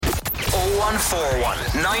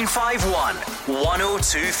0141 951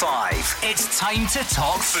 1025. It's time to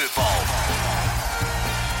talk football.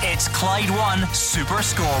 It's Clyde 1 Super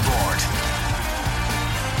Scoreboard.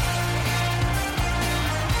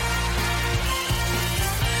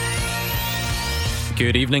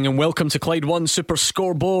 Good evening and welcome to Clyde 1 Super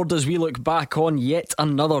Scoreboard as we look back on yet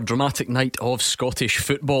another dramatic night of Scottish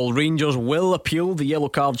football. Rangers will appeal the yellow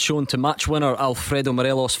card shown to match winner Alfredo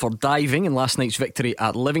Morelos for diving in last night's victory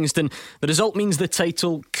at Livingston. The result means the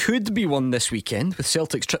title could be won this weekend, with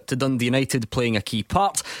Celtic's trip to Dundee United playing a key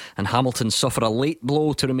part and Hamilton suffer a late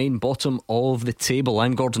blow to remain bottom of the table.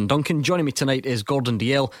 I'm Gordon Duncan. Joining me tonight is Gordon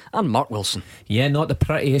Dalziel and Mark Wilson. Yeah, not the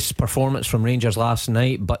prettiest performance from Rangers last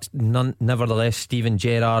night, but nevertheless Steven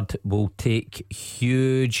Gerrard will take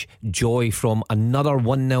huge joy from another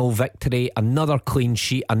 1-0 victory, another clean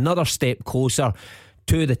sheet, another step closer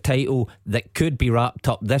to the title that could be wrapped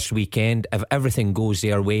up this weekend if everything goes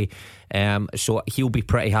their way. So he'll be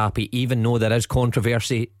pretty happy, even though there is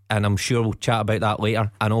controversy, and I'm sure we'll chat about that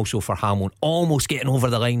later. And also for Hamilton, almost getting over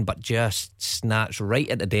the line but just snatched right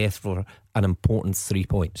at the death for an important 3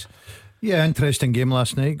 points. Yeah, interesting game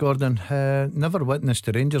last night, Gordon. Never witnessed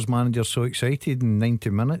the Rangers manager so excited in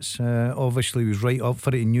 90 minutes. Obviously he was right up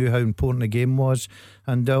for it. He knew how important the game was,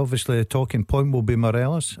 and obviously the talking point will be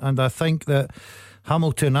Morelos. And I think that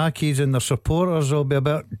Hamilton Accies and their supporters will be a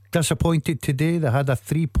bit disappointed today. They had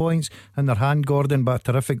 3 points in their hand, Gordon, but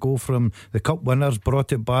a terrific goal from the cup winners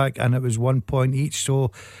brought it back, and it was 1 point each.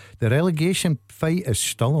 So the relegation fight is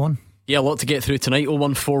still on. Yeah, a lot to get through tonight.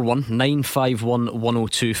 0141 951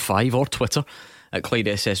 1025 or Twitter at Clyde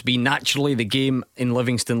SSB. Naturally, the game in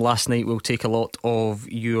Livingston last night will take a lot of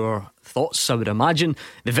your thoughts, I would imagine.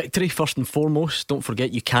 The victory, first and foremost. Don't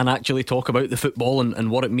forget, you can actually talk about the football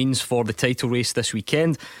and what it means for the title race this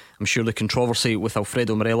weekend. I'm sure the controversy with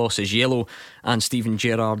Alfredo Morelos is yellow and Steven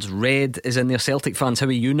Gerrard's red is in there. Celtic fans, how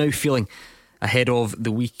are you now feeling ahead of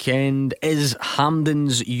the weekend? Is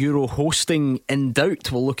Hampden's Euro hosting in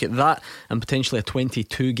doubt? We'll look at that, and potentially a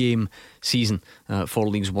 22 game season for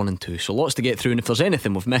Leagues 1 and 2. So lots to get through, and if there's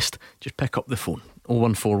anything we've missed, just pick up the phone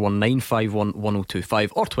 0141 951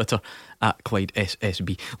 1025 or Twitter at Clyde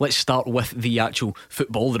SSB. Let's start with the actual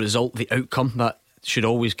football, the result, the outcome. That should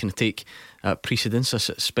always kind of take precedence. I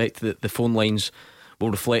suspect that the phone lines will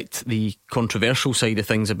reflect the controversial side of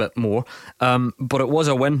things a bit more, but it was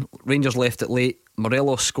a win. Rangers left it late,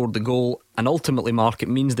 Morelos scored the goal, and ultimately, Mark, it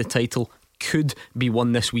means the title could be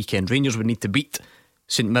won this weekend. Rangers would need to beat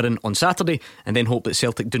St Mirren on Saturday and then hope that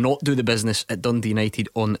Celtic do not do the business at Dundee United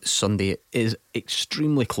on Sunday. It is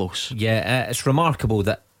extremely close. Yeah, it's remarkable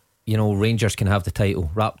that, you know, Rangers can have the title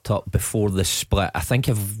wrapped up before the split. I think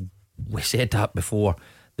if we said that before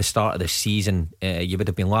the start of the season, you would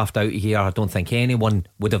have been laughed out of here. I don't think anyone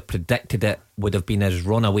would have predicted it would have been as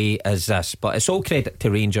runaway as this. But it's all credit to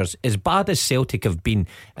Rangers. As bad as Celtic have been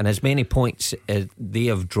and as many points they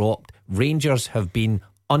have dropped, Rangers have been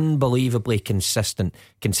unbelievably consistent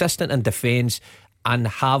in defence and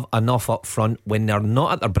have enough up front when they're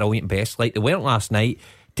not at their brilliant best, like they weren't last night,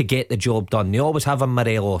 to get the job done. They always have a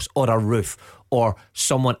Morelos or a Roof or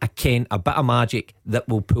someone, a Kent, a bit of magic that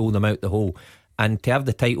will pull them out the hole. And to have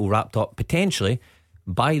the title wrapped up potentially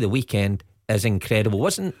by the weekend is incredible.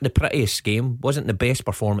 Wasn't the prettiest game, wasn't the best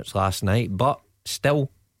performance last night, but still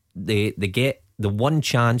they get the one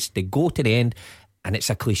chance, they go to the end, and it's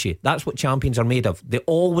a cliche. That's what champions are made of. They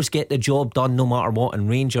always get the job done no matter what, and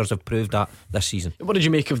Rangers have proved that this season. What did you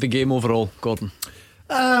make of the game overall, Gordon?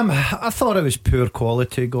 I thought it was poor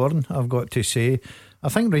quality, Gordon, I've got to say. I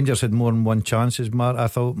think Rangers had more than one chances, Mark. I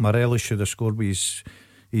thought Morelos should have scored with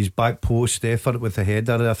his back post effort with the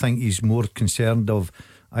header. I think he's more concerned of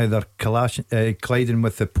either colliding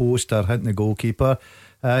with the post or hitting the goalkeeper.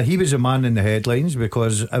 He was a man in the headlines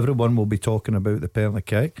because everyone will be talking about the penalty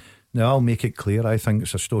kick. Now I'll make it clear, I think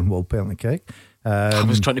it's a stonewall penalty kick. I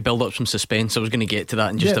was trying to build up some suspense. I was going to get to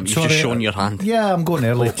that in just you've just shown your hand. Yeah, I'm going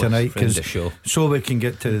early tonight so we can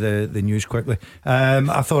get to the news quickly.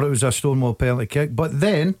 I thought it was a stonewall penalty kick, but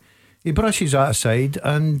then he brushes that aside,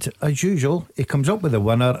 and as usual, he comes up with the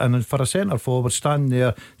winner. And for a centre forward, standing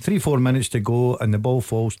there, 3-4 minutes to go, and the ball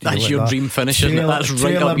falls to that's you. Your dream finish, isn't it? That's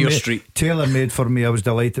right up your street. Tailor made for me. I was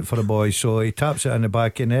delighted for the boy. So he taps it in the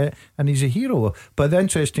back of net, and he's a hero. But the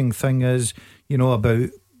interesting thing is, you know, about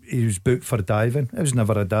he was booked for diving. It was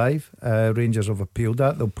never a dive. Rangers have appealed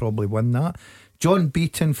that. They'll probably win that. John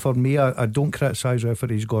Beaton, for me, I don't criticise whether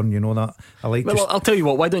he's gone. You know that. I like. Well, I'll tell you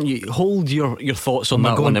what. Why don't you hold your thoughts on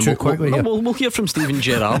that one? And we'll hear from Steven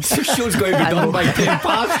Gerrard. The show's going to be done by 10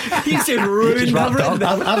 past. He said ruined everything.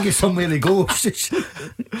 I'll get somewhere to go.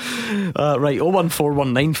 Right,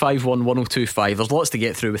 01419511025. There's lots to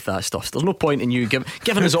get through with that stuff. There's no point in you giving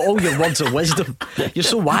us all your words of wisdom. You're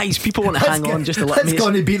so wise. People want to hang on just to let me. It's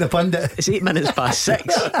going to beat the pundit. It's 8 minutes past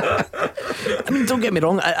 6. I mean, don't get me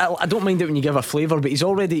wrong, I don't mind it when you give a flavour, but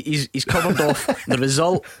he's covered off the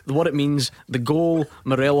result, what it means, the goal,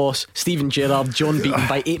 Morelos, Steven Gerrard, John Beaton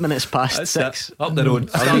by 8 minutes past 6. Up the road.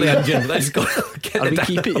 Start the engine. Let's go.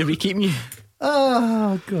 Are we keeping you?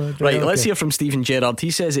 Oh God. Right, let's hear from Steven Gerrard.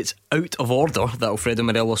 He says it's out of order that Alfredo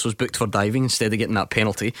Morelos was booked for diving instead of getting that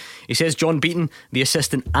penalty. He says John Beaton, the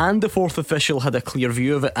assistant and the fourth official, had a clear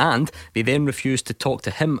view of it, and they then refused to talk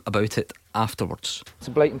to him about it afterwards. It's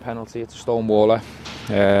a blatant penalty, it's a stonewaller,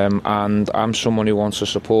 and I'm someone who wants to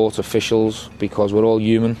support officials because we're all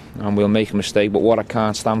human and we'll make a mistake, but what I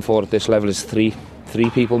can't stand for at this level is three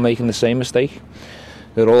people making the same mistake.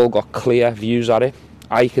 They've all got clear views at it.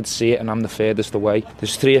 I could see it and I'm the furthest away.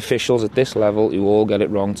 There's 3 officials at this level who all get it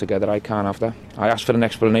wrong together. I can't have that. I asked for an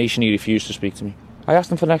explanation, he refused to speak to me. I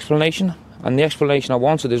asked him for an explanation, and the explanation I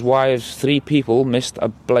wanted is why has 3 people missed a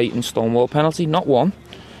blatant stonewall penalty, not one,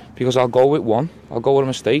 because I'll go with one. I'll go with a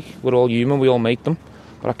mistake. We're all human, we all make them,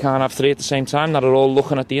 but I can't have 3 at the same time that are all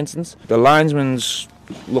looking at the instance. The linesman's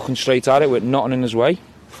looking straight at it with nothing in his way.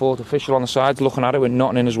 Fourth official on the side's looking at it with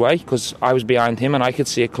nothing in his way because I was behind him and I could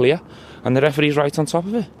see it clear, and the referee's right on top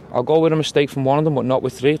of it. I'll go with a mistake from one of them, but not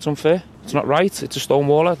with 3. It's unfair. It's not right. It's a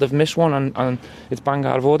stonewaller. They've missed one and it's bang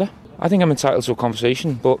out of order. I think I'm entitled to a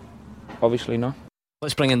conversation, but obviously not.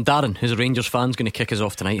 Let's bring in Darren, who's a Rangers fan, who's going to kick us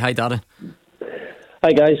off tonight. Hi Darren.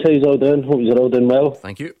 Hi guys, how you all doing? Hope you're all doing well.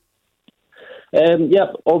 Thank you.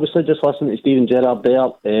 Obviously just listening to Steven Gerrard there,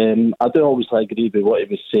 I do obviously agree with what he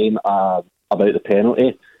was saying about the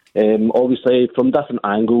penalty. Obviously from different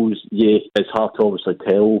angles, it's hard to obviously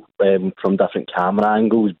tell from different camera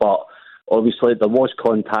angles, but obviously there was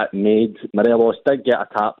contact made. Morelos did get a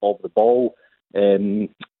tap of the ball, and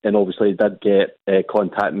obviously did get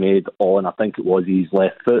contact made on, I think it was his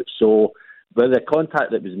left foot. So with the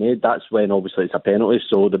contact that was made, that's when obviously it's a penalty.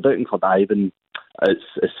 So the booking for diving, it's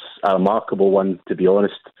a remarkable one, to be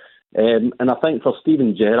honest. And I think for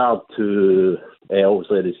Steven Gerrard to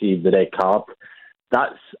obviously receive the red card,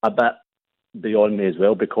 that's a bit beyond me as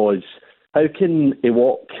well, because how can he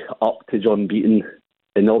walk up to John Beaton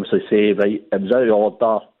and obviously say, right, it was out of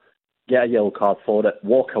order, get a yellow card for it,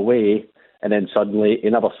 walk away, and then suddenly he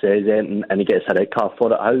never says anything and he gets a red card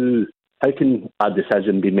for it? How can a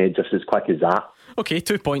decision be made just as quick as that? Okay,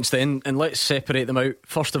 2 points then, and let's separate them out.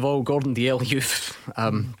 First of all, Gordon Dalziel, you've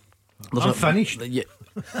I'm finished.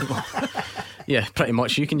 Yeah, pretty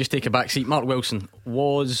much. You can just take a back seat. Mark Wilson,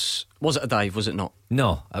 was it a dive? Was it not?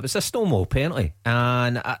 No, it was a stonewall penalty.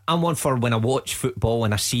 And I'm one for when I watch football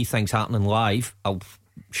and I see things happening live, I'll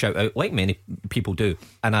shout out like many people do.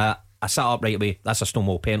 And I sat up right away. That's a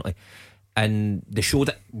stonewall penalty. And they showed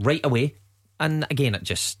it right away. And again, it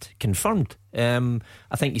just confirmed. I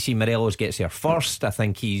think you see Morelos gets there first. I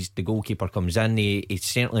think the goalkeeper comes in. He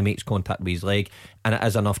certainly makes contact with his leg, and it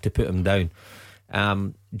is enough to put him down.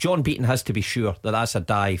 John Beaton has to be sure that that's a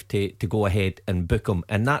dive to go ahead and book him,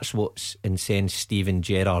 and that's what's incensed Steven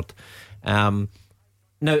Gerrard. Now,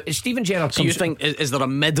 Steven Gerrard. So you think is there a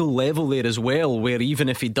middle level there as well, where even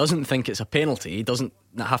if he doesn't think it's a penalty, he doesn't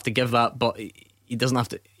have to give that, but he doesn't have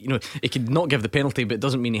to, he could not give the penalty, but it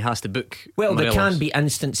doesn't mean he has to book. Well, Morelos. There can be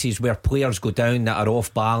instances where players go down that are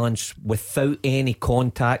off balance without any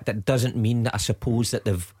contact. That doesn't mean that I suppose that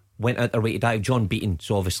they've went out their way to dive. John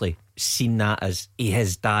Beaton's obviously seen that as he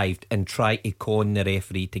has dived and tried to con the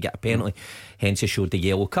referee to get a penalty, hence he showed the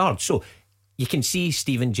yellow card. So you can see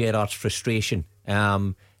Steven Gerrard's frustration.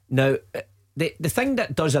 Now the thing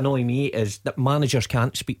that does annoy me is that managers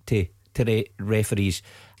can't speak to the referees.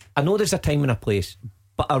 I know there's a time and a place,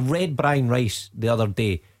 but I read Brian Rice the other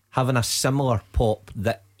day having a similar pop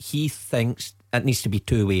that he thinks it needs to be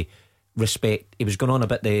two-way respect. He was going on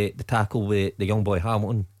about the tackle with the young boy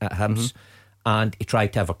Hamilton at Hibs, and he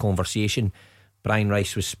tried to have a conversation. Brian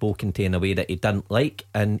Rice was spoken to in a way that he didn't like,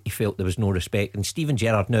 and he felt there was no respect. And Steven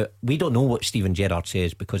Gerrard, now we don't know what Steven Gerrard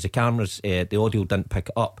says because the cameras, the audio didn't pick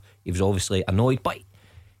it up. He was obviously annoyed, but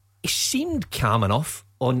he seemed calm enough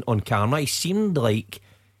on camera. He seemed like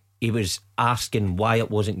he was asking why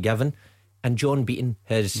it wasn't given, and John Beaton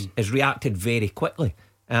has reacted very quickly.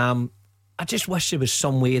 I just wish there was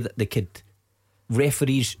some way that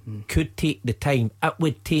referees could take the time. It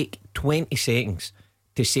would take 20 seconds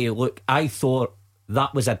to say, look, I thought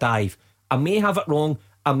that was a dive. I may have it wrong,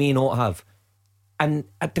 I may not have, and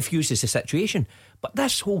it diffuses the situation. But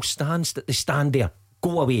this whole stance that they stand there,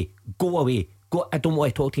 go away, I don't want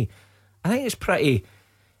to talk to you, I think it's pretty,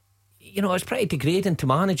 you know, it's pretty degrading to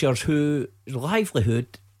managers whose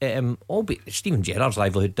livelihood, albeit Stephen Gerrard's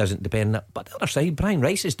livelihood doesn't depend on it, but the other side, Brian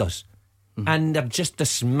Rice's does. And they're just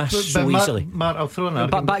dismissed so easily. Mark, I'll throw an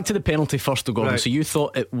argument. Back to the penalty first, though, Gordon. Right. So you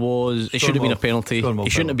thought it should have been a penalty. He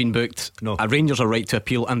shouldn't have been booked. No. Rangers are right to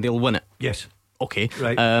appeal, and they'll win it. Yes. Okay.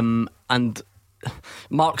 Right. And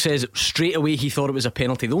Mark says straight away he thought it was a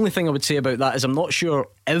penalty. The only thing I would say about that is I'm not sure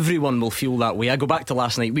everyone will feel that way. I go back to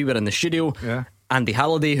last night. We were in the studio. Yeah. Andy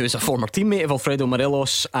Halliday, who's a former teammate of Alfredo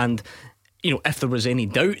Morelos, and you know, if there was any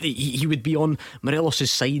doubt that he would be on Morelos'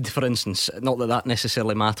 side, for instance, not that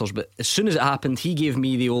necessarily matters, but as soon as it happened, he gave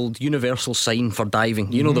me the old universal sign for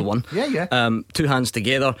diving. You know the one? Yeah. Two hands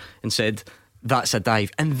together and said, that's a dive.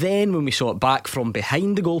 And then when we saw it back from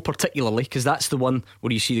behind the goal, particularly, because that's the one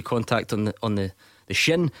where you see the contact on the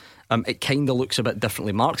shin, it kind of looks a bit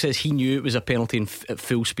differently. Mark says he knew it was a penalty at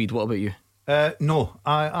full speed. What about you? No,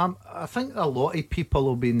 I think a lot of people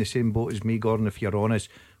will be in the same boat as me, Gordon, if you're honest.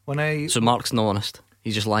 So Mark's not honest.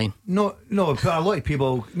 He's just lying. No, but a lot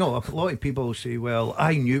of people say, well,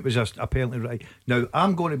 I knew it was a penalty, right? Now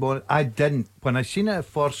I'm going to be honest, I didn't. When I seen it at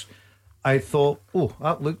first, I thought, oh,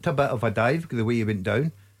 that looked a bit of a dive the way he went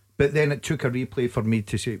down. But then it took a replay for me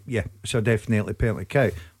to say, yeah, it's a definitely penalty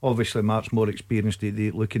kick. Obviously Mark's more experienced at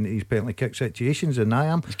looking at these penalty kick situations than I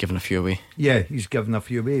am. He's given a few away. Yeah, he's given a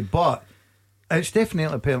few away, but it's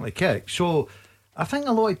definitely a penalty kick. So I think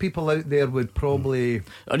a lot of people out there would probably...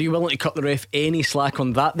 Are you willing to cut the ref any slack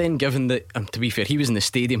on that then, given that, to be fair, he was in the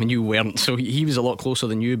stadium and you weren't, so he was a lot closer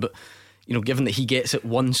than you, but you know, given that he gets it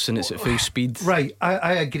once and it's at full speed. Right,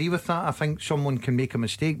 I agree with that. I think someone can make a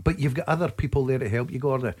mistake, but you've got other people there to help you,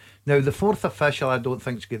 Gordon. Now the fourth official I don't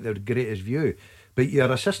think's got the greatest view, but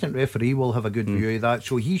your assistant referee will have a good view of that,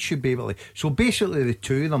 so he should be able to... So basically the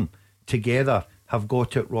two of them together have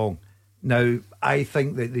got it wrong. Now, I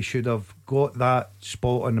think that they should have got that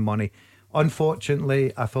spot on the money.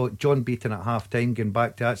 Unfortunately, I thought John Beaton at half time, getting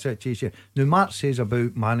back to that situation. Now, Mark says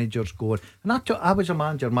about managers going, and I was a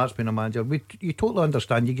manager, Mark's been a manager. You totally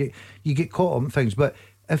understand, you get caught up in things. But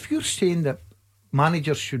if you're saying that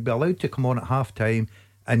managers should be allowed to come on at half time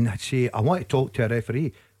and say, I want to talk to a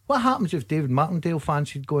referee, what happens if David Martindale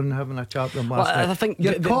fancied going and having a chat with them last night? I think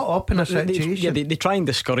you're caught up in a situation. They try and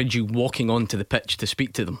discourage you walking onto the pitch to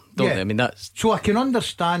speak to them, don't they? I mean, that's... So I can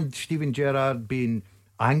understand Stephen Gerrard being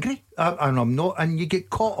angry, and I'm not, and you get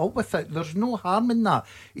caught up with it. There's no harm in that.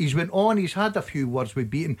 He's went on, he's had a few words with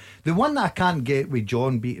Beaton. The one that I can't get with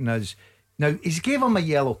John Beaton is, now he's gave him a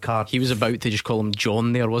yellow card. He was about to just call him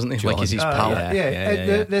John there, wasn't he? John. Like he's his pal.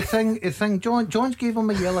 The thing John's gave him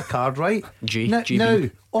a yellow card, right? Now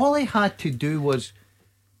all he had to do was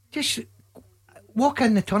just walk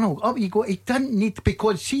in the tunnel. Up you go. He didn't need,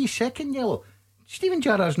 because see, second yellow, Stephen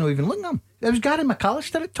Gerrard's not even looking at him. It was Gary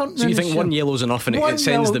McAllister that turned. So you think one yellow's enough and it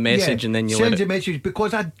sends the message, and then you sends let the message,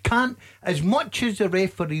 because I can't, as much as the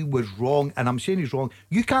referee was wrong, and I'm saying he's wrong,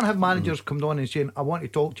 you can't have managers coming on and saying, I want to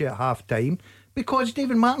talk to you at half time, because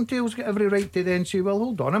David Martindale's got every right to then say, well,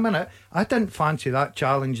 hold on a minute, I didn't fancy that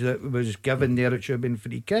challenge that was given there, it should have been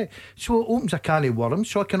free kick. So it opens a can of worms.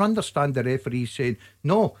 So I can understand the referee saying,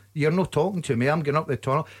 no, you're not talking to me, I'm going up the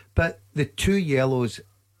tunnel. But the two yellows,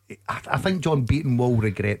 I think John Beaton will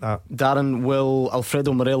regret that. Darren, will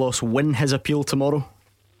Alfredo Morelos win his appeal tomorrow?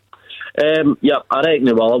 Yeah, I reckon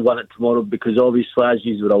he will win it tomorrow, because obviously, as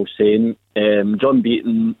you were all saying, John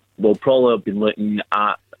Beaton will probably have been looking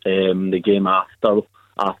at the game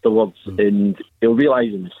afterwards, and he'll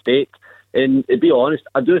realise a mistake. And to be honest,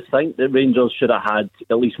 I do think that Rangers should have had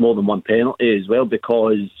at least more than one penalty as well,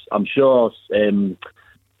 because I'm sure Itten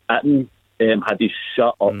had his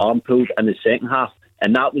shirt or arm pulled in the second half,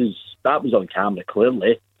 and that was on camera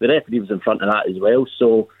clearly. The referee was in front of that as well,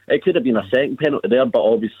 so it could have been a second penalty there, but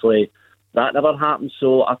obviously that never happened.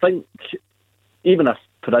 So I think, even if,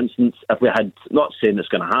 for instance, if we had, not saying it's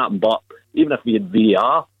going to happen, but even if we had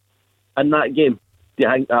VAR in that game, do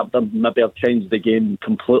you think that would maybe have changed the game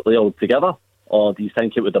completely altogether, or do you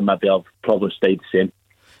think it would have maybe have probably stayed the same?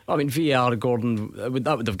 I mean, VAR, Gordon,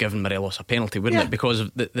 that would have given Morelos a penalty, wouldn't it? Because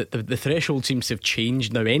of the threshold seems to have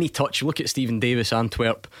changed now. Any touch, look at Stephen Davis,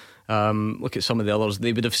 Antwerp, look at some of the others,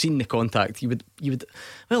 they would have seen the contact. You would.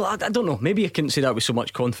 Well, I don't know. Maybe I couldn't say that with so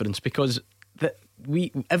much confidence, because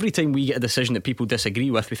every time we get a decision that people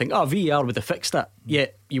disagree with, we think, VAR would have fixed that.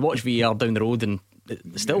 Yet you watch VAR down the road and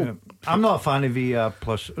still. Yeah. I'm not a fan of VAR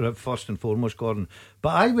plus, first and foremost, Gordon, but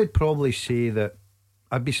I would probably say that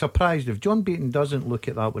I'd be surprised if John Beaton doesn't look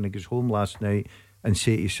at that when he goes home last night and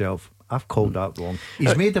say to himself, I've called that wrong.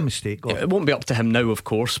 He's made a mistake. It won't be up to him now, of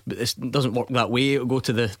course, but it doesn't work that way. It'll go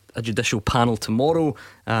to a judicial panel tomorrow,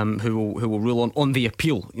 who will rule on the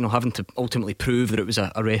appeal, having to ultimately prove that it was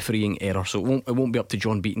a refereeing error. So it won't be up to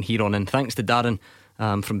John Beaton here on in. Thanks to Darren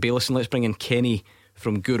from Bayliss, and let's bring in Kenny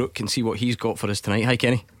from Guruk and see what he's got for us tonight. Hi,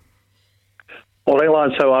 Kenny. Alright,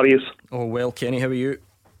 lads, how are you? Oh, well, Kenny, how are you?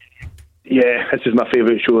 Yeah, this is my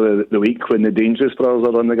favourite show of the week when the Dangerous brothers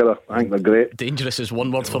are on together. I think they're great. Dangerous is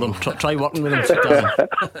one word for them. Try working with them.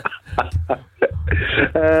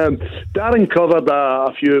 Darren covered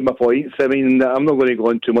a few of my points. I mean, I'm not going to go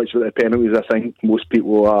on too much about the penalties. I think most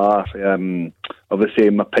people are of the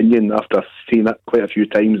same opinion after seeing it quite a few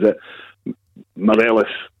times that Morelos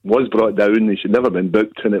was brought down. He should never have been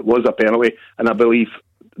booked, and it was a penalty. And I believe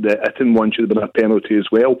the Itten one should have been a penalty as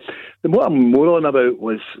well. And what I'm more on about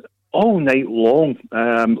was all night long,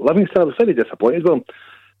 Livingston, I was very disappointed with them.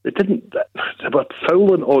 They were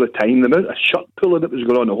fouling all the time. The amount of shot pulling that was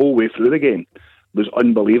going on the whole way through the game was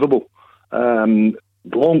unbelievable. There's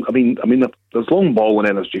long ball and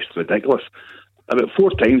then it's just ridiculous. About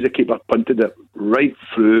 4 times the keeper punted it right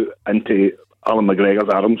through into Alan McGregor's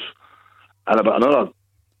arms, and about another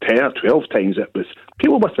 10 or 12 times it was.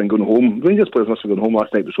 People must have been going home. Rangers players must have gone home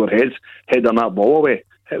last night with sore heads, heading that ball away.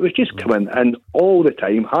 It was just coming in all the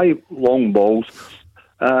time, high, long balls.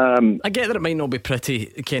 I get that it might not be pretty,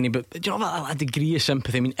 Kenny, but do you have a degree of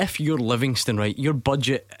sympathy? I mean, if you're Livingston, right, your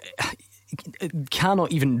budget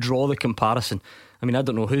cannot even draw the comparison. I mean, I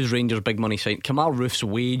don't know who's Rangers' big money site. Kamal Roof's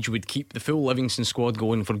wage would keep the full Livingston squad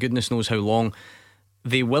going for goodness knows how long.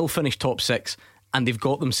 They will finish top 6, and they've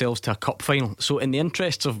got themselves to a cup final. So in the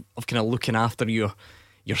interests of kind of looking after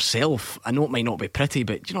yourself, I know it might not be pretty,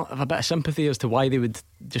 but do you have a bit of sympathy as to why they would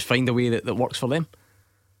just find a way that works for them?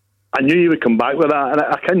 I knew you would come back with that, and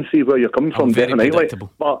I can see where you're coming from, definitely.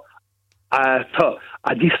 But I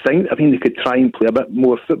just think, they could try and play a bit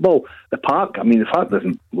more football. The park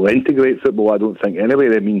doesn't lend to great football, I don't think,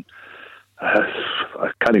 anyway. I mean,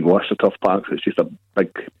 I can't go to tough parks, it's just a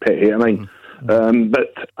big pet hate of mine.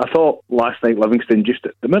 But I thought last night Livingston, just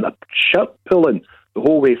the amount of shirt pulling the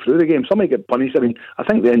whole way through the game, somebody get punished. I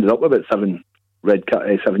think they ended up with about 7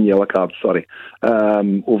 yellow cards,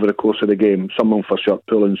 over the course of the game. Some for shirt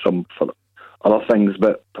pulling, some for other things,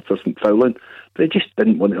 but persistent fouling. They just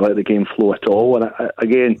didn't want to let the game flow at all. And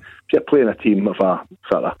again, if you're playing a team of a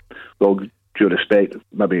sort of, well, due respect,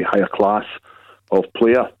 maybe higher class of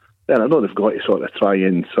player, then I know they've got to sort of try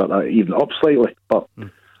and sort of even up slightly. But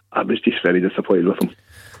I was just very disappointed with them.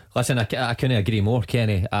 Listen, I couldn't agree more,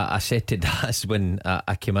 Kenny. I said to Daz when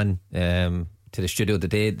I came in to the studio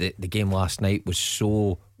today, the game last night was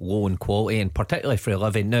so low in quality, and particularly for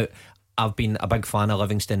Livy. Now, I've been a big fan of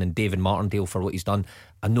Livingston and David Martindale for what he's done.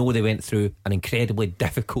 I know they went through an incredibly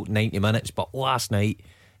difficult 90 minutes, but last night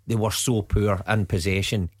they were so poor in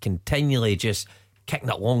possession, continually just kicking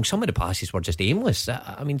it long. Some of the passes were just aimless.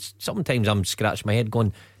 Sometimes I'm scratching my head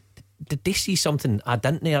going, did they see something I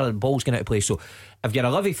didn't there? The ball's going out of place. So if you're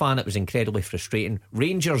a Livy fan, it was incredibly frustrating.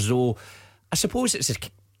 Rangers, though, I suppose it's a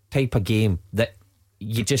type of game that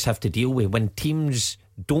you just have to deal with when teams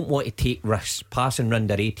don't want to take risks passing round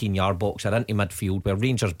their 18-yard box or into midfield where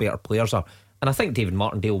Rangers' better players are. And I think David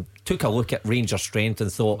Martindale took a look at Rangers' strength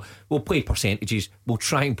and thought, we'll play percentages, we'll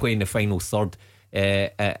try and play in the final third,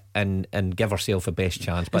 and give ourselves the best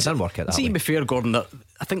chance. But it didn't work out that way. To be fair, Gordon, that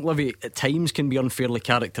I think Livy at times can be unfairly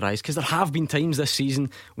characterised, because there have been times this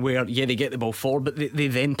season where they get the ball forward, but they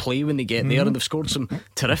then play when they get there, and they've scored some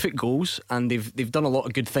terrific goals, and they've done a lot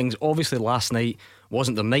of good things. Obviously last night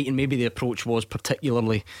wasn't their night, and maybe the approach was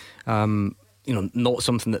particularly not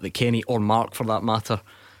something that Kenny or Mark, for that matter,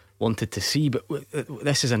 wanted to see. But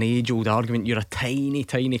this is an age-old argument. You're a tiny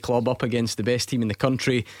club up against the best team in the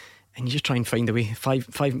country, and you just try and find a way.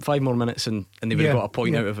 Five more minutes and they would have got a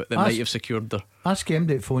point out of it that might have secured their. Ask him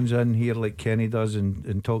that phones in here like Kenny does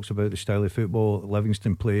and talks about the style of football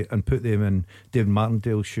Livingston play, and put them in David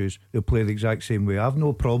Martindale's shoes. They'll play the exact same way. I've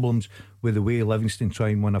no problems with the way Livingston try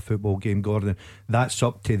and win a football game, Gordon. That's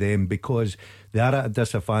up to them, because they are at a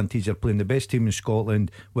disadvantage. They're playing the best team in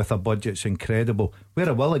Scotland with a budget that's incredible. Where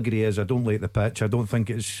I will agree is I don't like the pitch. I don't think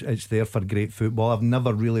it's there for great football. I've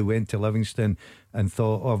never really went to Livingston and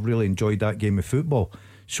thought, I've really enjoyed that game of football.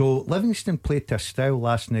 So Livingston played to a style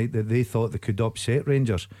last night that they thought they could upset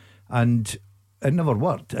Rangers, and it never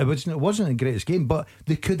worked. It wasn't the greatest game, but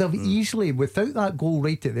they could have easily, without that goal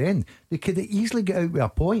right at the end, they could have easily got out with a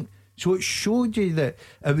point. So it showed you that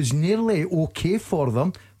it was nearly okay for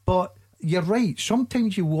them. But you're right,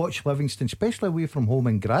 sometimes you watch Livingston, especially away from home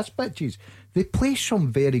in grass pitches, they play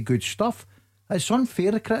some very good stuff. It's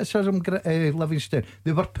unfair criticism, Livingston.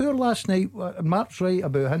 They were poor last night. Mark's right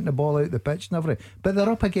about hitting the ball out the pitch and everything, but they're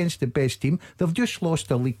up against the best team. They've just lost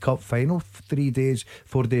the League Cup final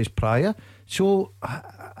 4 days prior. So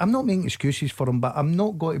I'm not making excuses for them, but I'm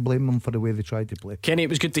not going to blame them for the way they tried to play. Kenny, it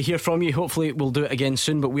was good to hear from you. Hopefully we'll do it again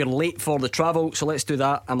soon, but we're late for the travel, so let's do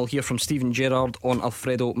that, and we'll hear from Stephen Gerrard on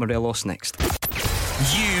Alfredo Morelos next.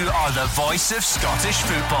 You are the voice of Scottish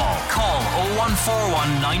football. Call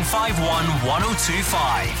 0141 951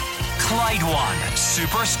 1025. Clyde One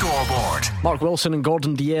Super Scoreboard. Mark Wilson and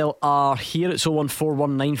Gordon Dalziel are here. It's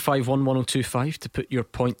 0141 951 1025 to put your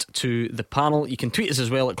point to the panel. You can tweet us as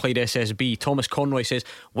well at Clyde SSB. Thomas Conroy says,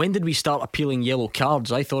 when did we start appealing yellow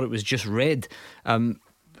cards? I thought it was just red.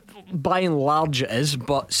 By and large it is,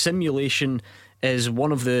 but simulation is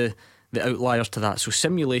one of the outliers to that. So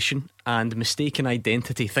simulation and mistaken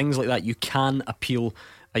identity, things like that, you can appeal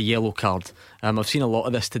a yellow card. I've seen a lot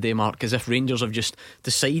of this today, Mark, as if Rangers have just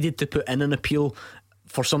decided to put in an appeal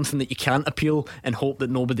for something that you can't appeal and hope that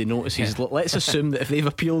nobody notices. Let's assume that if they've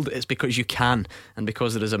appealed, it's because you can, and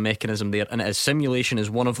because there is a mechanism there, and it is simulation is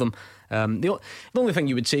one of them. The only thing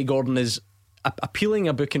you would say, Gordon, is appealing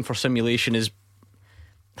a booking for simulation is,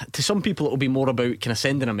 to some people, it'll be more about kind of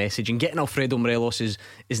sending a message and getting Alfredo Morelos'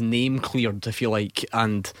 name cleared, if you like.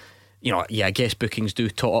 And I guess bookings do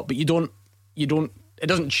tot up, but you don't. It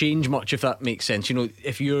doesn't change much, if that makes sense.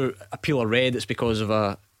 If you appeal a red, it's because of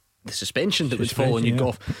the suspension that would fall on you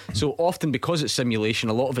off. So often, because it's simulation,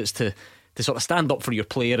 a lot of it's to sort of stand up for your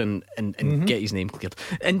player and get his name cleared.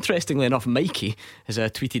 Interestingly enough, Mikey has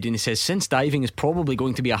tweeted and he says, since diving is probably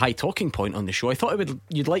going to be a high talking point on the show, I thought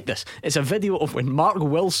you'd like this. It's a video of when Mark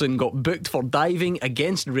Wilson got booked for diving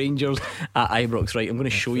against Rangers at Ibrox. Right, I'm going to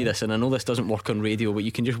show you this, and I know this doesn't work on radio, but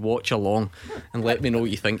you can just watch along and let me know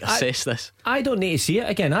what you think. Assess this. I don't need to see it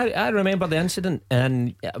again. I remember the incident,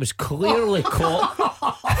 and it was clearly caught.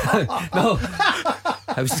 No,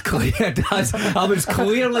 I was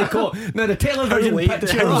clearly caught. Now the television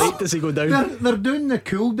pictures. How late does he go down? They're doing the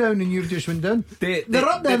cool down and you've just went down. They're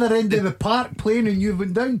up the other end of the park playing and you've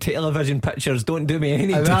went down. Television pictures don't do me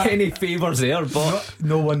any favours there. But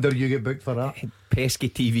no wonder you get booked for that. Pesky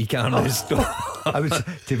TV cameras.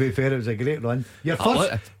 To be fair, it was a great run.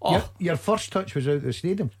 Your first touch was out the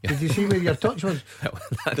stadium. Did you see where your touch was?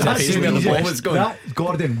 That's where the ball was going.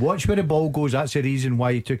 Gordon, watch where the ball goes. That's the reason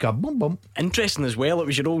why you took a bum. Interesting as well, it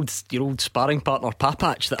was your old sparring partner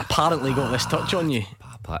Papach that apparently got this touch on you.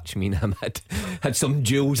 Papach, had some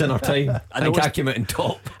jewels in her time. I came out on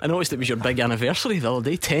top. I noticed it was your big anniversary the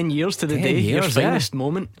other day. 10 years to the day. Your finest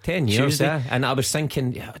moment. 10 years, yeah. And I was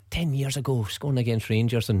thinking, 10 years ago, scoring against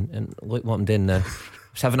Rangers, and look what I'm doing now.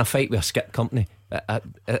 I was having a fight with a Skip company.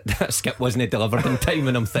 Skip wasn't delivered in time,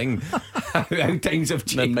 and I'm thinking how times have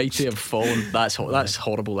changed. The mighty have fallen. That's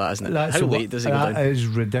horrible, that, isn't it? How late does he go down? That is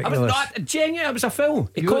ridiculous. It was a foul.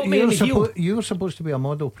 It caught me in the heel. You were supposed to be a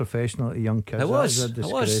model professional at a young kid. I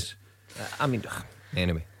was.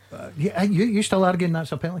 Anyway. You still arguing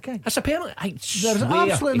that's a penalty kick? It's a penalty. There's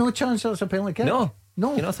absolutely no chance that's a penalty kick. No.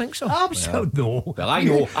 You don't think so? Absolutely no. Well, I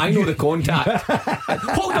know the contact.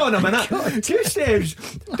 Hold on a minute. Two steps.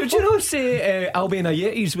 Did you not say Albion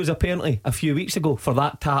Yetis was a penalty a few weeks ago for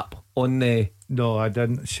that tap on the... No, I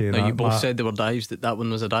didn't say that. You both said they were dives. That one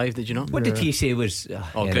was a dive, did you not? What did he say was...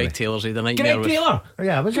 anyway. Greg Taylor's the nightmare. Greg Taylor?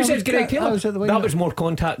 Yeah, who said Greg Taylor? That was more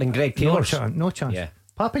contact than Greg Taylor's. No chance. Yeah.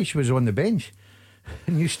 Papish was on the bench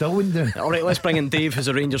and you still went down. Alright, let's bring in Dave, who's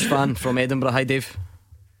a Rangers fan from Edinburgh. Hi, Dave.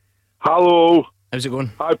 Hello. How's it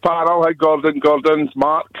going? Hi, panel. Hi, Gordon.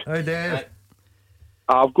 Mark. Hi, Dave. Hi.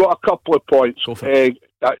 I've got a couple of points. Go for it.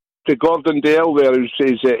 To Gordon Dale there, who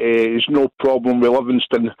says there's no problem with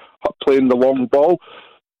Livingston playing the long ball.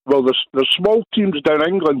 Well, there's small teams down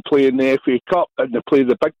England playing the FA Cup, and they play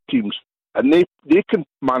the big teams, and they can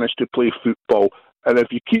manage to play football. And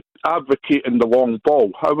if you keep advocating the long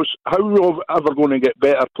ball, how are we ever going to get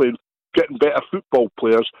getting better football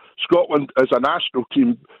players? Scotland as a national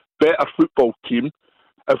team, better football team,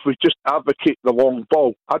 if we just advocate the long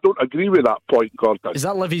ball. I don't agree with that point, Gordon. Is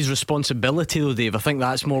that Livy's responsibility though, Dave? I think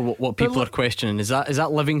that's more what people are questioning. Is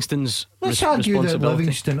that Livingston's responsibility? Let's argue that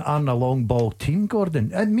Livingston aren't a long ball team,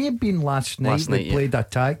 Gordon. It may have been last night they played a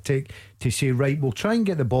tactic to say, right, we'll try and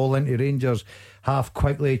get the ball into Rangers half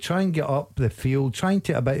quickly, try and get up the field, try and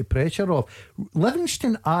take a bit of pressure off.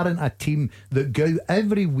 Livingston aren't a team that go out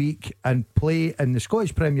every week and play in the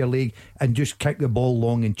Scottish Premier League and just kick the ball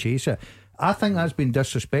long and chase it. I think that's been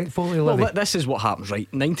disrespectful to Livy. Well, this is what happens, right?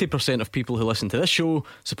 90% of people who listen to this show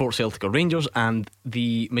support Celtic or Rangers, and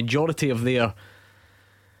the majority of their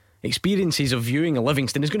experiences of viewing a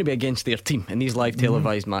Livingston is going to be against their team in these live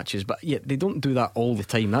televised matches. But yet they don't do that all the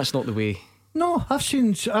time. That's not the way No, I've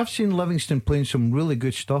seen Livingston playing some really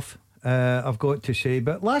good stuff. I've got to say,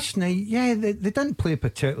 but last night, they didn't play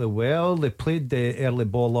particularly well. They played the early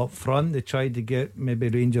ball up front. They tried to get maybe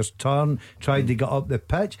Rangers' turn, tried to get up the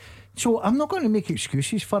pitch. So I'm not going to make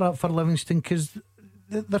excuses for Livingston, because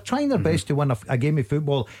they're trying their best to win a game of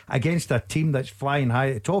football against a team that's flying high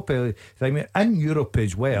at the top of the thing in Europe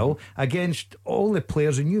as well, against all the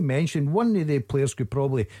players. And you mentioned one of the players could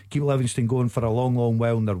probably keep Livingston going for a long, long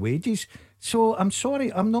while in their wages. So I'm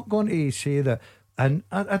sorry, I'm not going to say that. And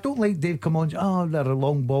I don't like Dave come on, they're a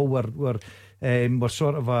long ball, we're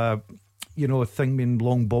sort of a thing being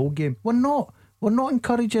long ball game. We're not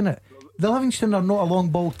encouraging it. The Livingston are not a long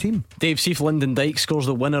ball team. Dave, see if Lyndon Dykes scores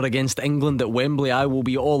the winner against England at Wembley, I will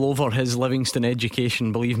be all over his Livingston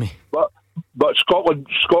education, believe me. But Scotland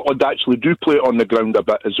actually do play it on the ground a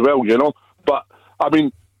bit as well, But I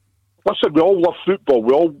mean, listen, we all love football,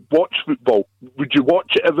 we all watch football. Would you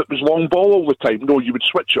watch it if it was long ball all the time? No, you would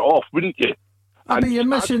switch it off, wouldn't you? But you're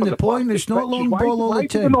missing the point. It's not long ball all the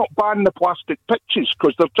time. Why do we not ban the plastic pitches?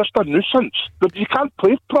 Because they're just a nuisance. You can't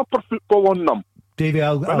play proper football on them. Davey,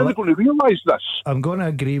 when are they going to realise this? I'm going to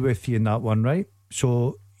agree with you in that one, right?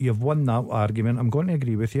 So you've won that argument. I'm going to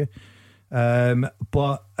agree with you.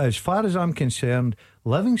 But as far as I'm concerned,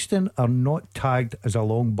 Livingston are not tagged as a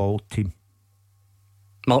long ball team.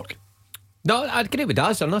 Mark? No, I agree with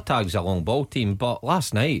that. They're not tagged as a long ball team. But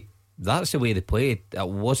last night, that's the way they played. It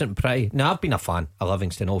wasn't pretty. Now, I've been a fan of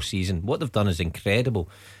Livingston all season. What they've done is incredible.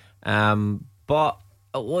 But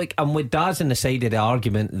I'm with Daz on the side of the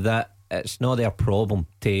argument that it's not their problem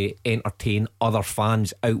to entertain other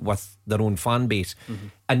fans out with their own fan base.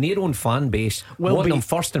 And their own fan base want them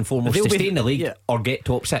first and foremost to stay in the league or get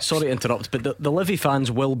top six. Sorry to interrupt, but the Livy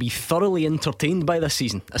fans will be thoroughly entertained by this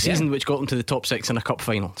season. A season which got them to the top six in a cup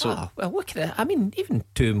final. So well, look at it. I mean, even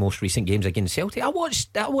two most recent games against Celtic. I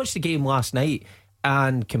watched the game last night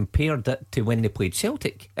and compared it to when they played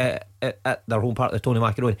Celtic at their home part of the Tony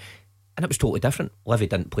Mackey Road, and it was totally different. Livy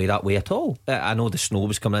didn't play that way at all. I know the snow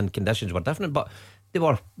was coming in, conditions were different, but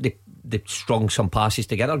they strung some passes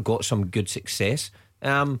together, got some good success.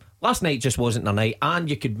 Last night just wasn't their night, and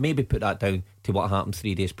you could maybe put that down to what happened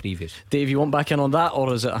 3 days previous. Dave, you want back in on that,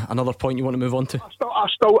 or is it another point you want to move on to?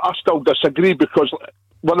 I still disagree, because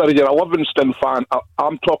whether you're a Livingston fan,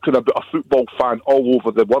 I'm talking about a football fan all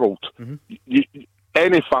over the world.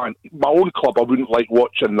 Any fan, my own club, I wouldn't like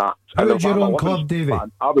watching that. Who's your own club, Davey?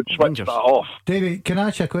 I would switch that off. Davey, can I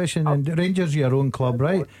ask you a question? And Rangers, your own club,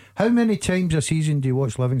 right? How many times a season do you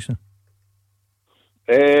watch Livingston?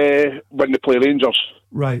 When they play Rangers.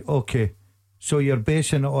 Right, okay. So you're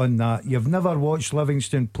basing it on that. You've never watched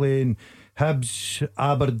Livingston playing Hibs,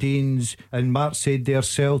 Aberdeens, and Mark said they're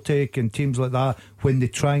Celtic and teams like that when they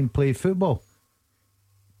try and play football?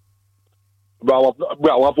 Well,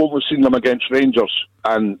 I've only seen them against Rangers,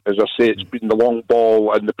 and as I say, it's been the long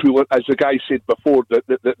ball and the pool. As the guy said before,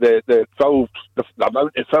 the fouls, the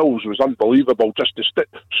amount of fouls was unbelievable. Just to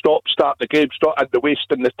start the game, and the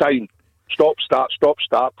wasting the time. Stop,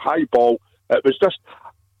 start, high ball. It was just.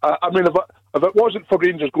 I mean, if it wasn't for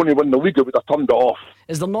Rangers going to win the league, it would have turned it off.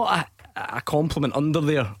 Is there not a compliment under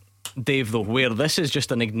there, Dave, though, where this is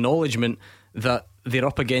just an acknowledgement that they're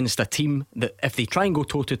up against a team that if they try and go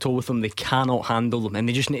toe to toe with them, they cannot handle them, and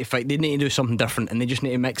they just need to fight, they need to do something different, and they just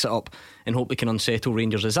need to mix it up and hope they can unsettle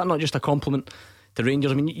Rangers? Is that not just a compliment to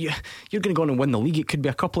Rangers? I mean, you're going to go on and win the league. It could be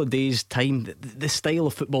a couple of days' time. The style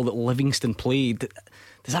of football that Livingston played,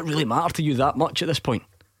 does that really matter to you that much at this point?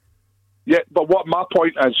 Yeah, but what my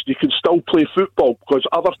point is, you can still play football, because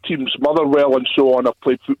other teams, Motherwell and so on, have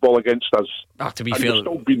played football against us. To be and fair, they've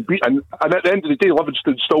still been beaten. And at the end of the day,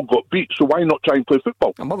 Livingston still got beat. So why not try and play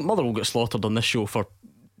football? Motherwell got slaughtered on this show for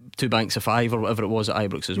 2 banks of 5 or whatever it was at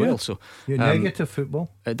Ibrox as well. So negative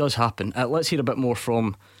football. It does happen. Let's hear a bit more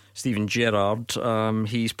from Stephen Gerrard.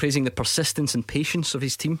 He's praising the persistence and patience of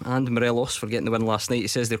his team and Morelos for getting the win last night. He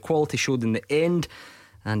says their quality showed in the end,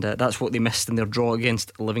 and that's what they missed in their draw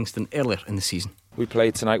against Livingston earlier in the season. We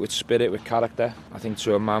played tonight with spirit, with character. I think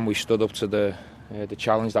to a man we stood up to the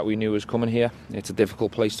challenge that we knew was coming here. It's a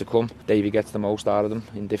difficult place to come. Davey gets the most out of them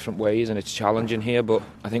in different ways, and it's challenging here, but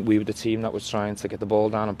I think we were the team that was trying to get the ball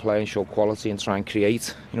down and play and show quality and try and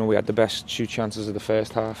create. We had the best 2 chances of the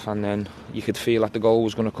first half, and then you could feel that the goal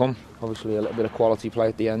was going to come. Obviously a little bit of quality play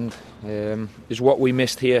at the end is what we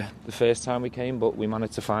missed here the first time we came, but we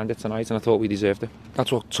managed to find it tonight, and I thought we deserved it.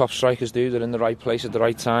 That's what top strikers do. They're in the right place at the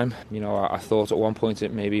right time. I thought at one point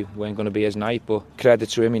it maybe weren't going to be his night, but credit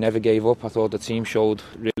to him, he never gave up. I thought the team showed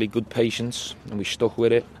really good patience and we stuck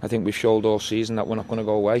with it. I think we've showed all season that we're not going to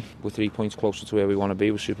go away. We're 3 points closer to where we want to be.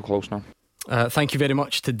 We're super close now. Thank you very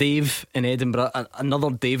much to Dave in Edinburgh. Another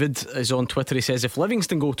David is on Twitter. He says, if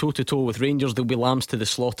Livingston go toe to toe with Rangers, they'll be lambs to the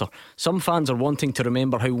slaughter. Some fans are wanting to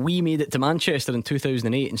remember how we made it to Manchester in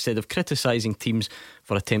 2008 instead of criticising teams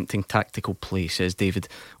for attempting tactical play, says David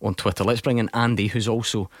on Twitter. Let's bring in Andy, who's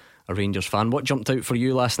also a Rangers fan. What jumped out for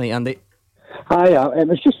you last night, Andy? Hi, it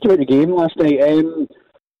was just about the game last night.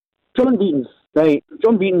 John Beaton, right?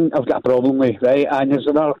 John Beaton I've got a problem with, right? And there's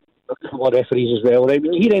a couple of referees as well, right?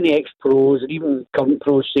 When you hear any ex-pros or even current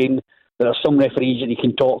pros saying there are some referees that you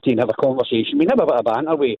can talk to and have a conversation, we have a bit of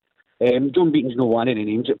banter with. John Beaton's no one of the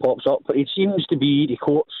names that pops up, but it seems to be the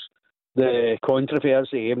courts, the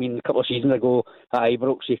controversy. I mean, a couple of seasons ago at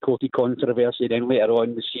Ibrox, he quoted controversy, then later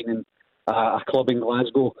on was seen in a club in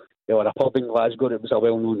Glasgow, or a pub in Glasgow that was a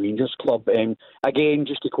well-known Rangers club. Again,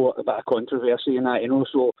 just to quote a bit of controversy in that,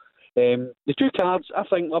 so the two cards, I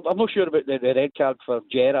think, I'm not sure about the red card for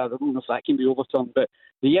Gerrard. I don't know if that can be overturned, but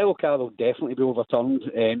the yellow card will definitely be overturned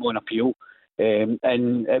on appeal. And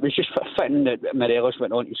it was just fitting that Morelos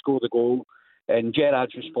went on to score the goal, and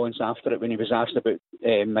Gerrard's response after it when he was asked about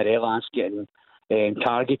Morelos getting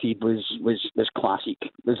targeted was classic.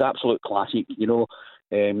 It was absolute classic,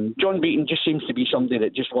 John Beaton just seems to be somebody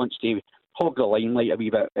that just wants to hog the limelight a wee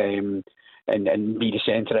bit and be the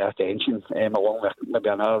centre of attention, along with maybe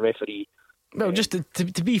another referee. Well, just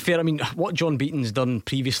to be fair, I mean, what John Beaton's done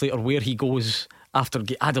previously or where he goes after,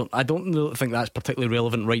 I don't really think that's particularly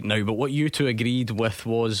relevant right now. But what you two agreed with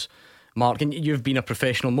was, Mark, and you've been a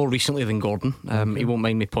professional more recently than Gordon. He won't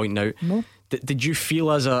mind me pointing out. No. Did you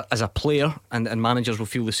feel as a player, and managers will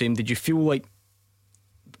feel the same? Did you feel like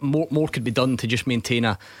more could be done to just maintain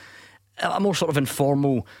a more sort of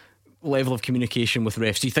informal level of communication with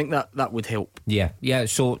refs? Do you think that would help? Yeah.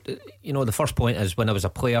 So, the first point is, when I was a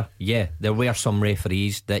player, there were some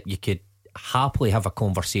referees that you could happily have a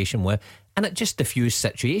conversation with, and it just diffused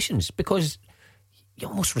situations, because you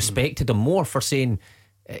almost respected them more for saying,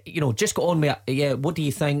 just go on with it. What do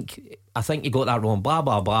you think? I think you got that wrong, blah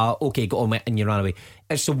blah blah. Okay, go on with it, and you ran away.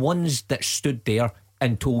 It's the ones that stood there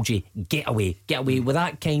and told you get away with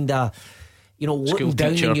that kind of looking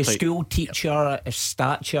down on your school teacher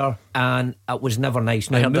stature, and it was never nice.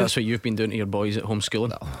 Now, that's what you've been doing to your boys at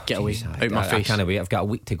homeschooling. Get away, out my face. I can't wait. I've got a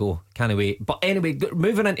week to go. Can't wait. But anyway,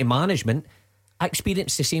 moving into management, I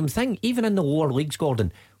experienced the same thing, even in the lower leagues,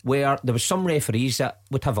 Gordon, where there was some referees that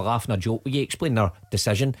would have a laugh and a joke when you explain their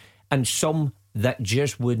decision, and some that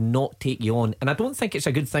just would not take you on. And I don't think it's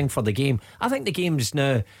a good thing for the game. I think the game's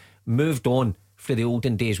now moved on for the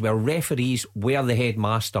olden days, where referees were the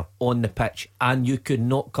headmaster on the pitch and you could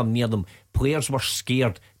not come near them. Players were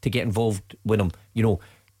scared to get involved with them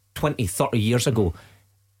 20, 30 years ago.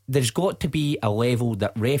 There's got to be a level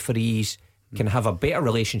that referees can have a better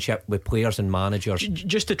relationship with players and managers.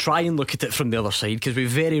 Just to try and look at it from the other side, because we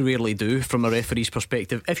very rarely do from a referee's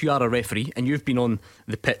perspective. If you are a referee and you've been on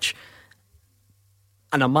the pitch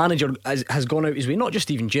and a manager has gone out his way, not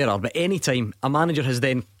just even Gerrard, but any time a manager has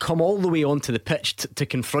then come all the way onto the pitch to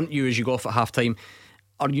confront you as you go off at half time,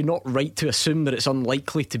 are you not right to assume that it's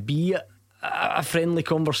unlikely to be a friendly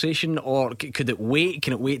conversation? Or could it wait?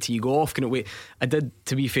 Can it wait till you go off? Can it wait? I did,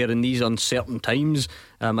 to be fair, in these uncertain times,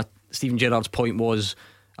 Stephen Gerrard's point was,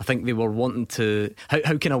 I think they were wanting to,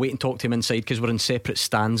 how can I wait and talk to him inside, because we're in separate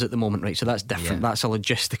stands at the moment, right? So that's different. That's a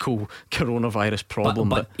logistical coronavirus problem.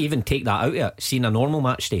 But even take that out of it, seeing a normal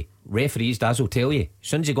match day, referees, Daz will tell you, as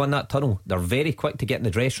soon as you go in that tunnel, they're very quick to get in the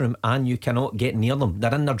dressing room, and you cannot get near them.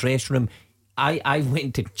 They're in their dressing room. I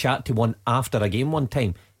went to chat to one after a game one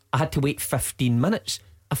time. I had to wait 15 minutes,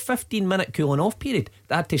 a 15-minute cooling off period.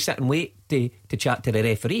 I had to sit and wait to chat to the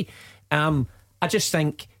referee. I just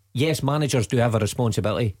think, yes, managers do have a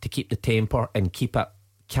responsibility to keep the temper and keep it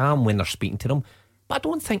calm when they're speaking to them, but I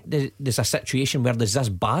don't think there's a situation where there's this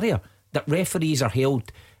barrier that referees are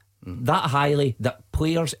held that highly that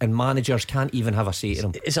players and managers can't even have a say to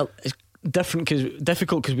them. It's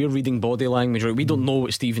difficult because we're reading body language, right? We don't know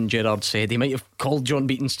what Stephen Gerrard said. He might have called John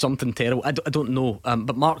Beaton something terrible. I don't know.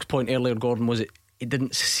 But Mark's point earlier, Gordon, was it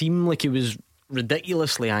didn't seem like he was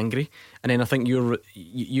ridiculously angry, and then I think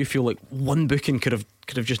you feel like one booking could have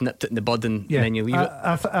just nipped it in the bud, and then you leave it.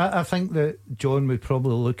 I think that John would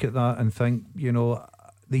probably look at that and think, the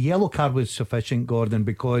yellow card was sufficient, Gordon,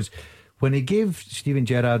 because when he gave Stephen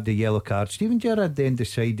Gerrard the yellow card, Stephen Gerrard then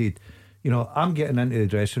decided, I'm getting into the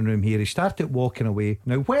dressing room here. He started walking away.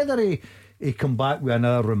 Now, whether he come back with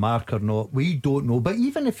another remark or not, we don't know. But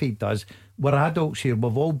even if he does, we're adults here.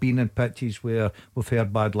 We've all been in pitches where we've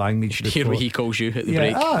heard bad language. You should hear what he calls you at the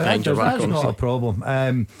break. That's not a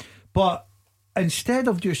problem. But instead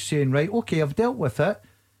of just saying, right, okay, I've dealt with it,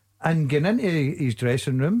 and getting into his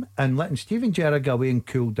dressing room and letting Steven Gerrard go away and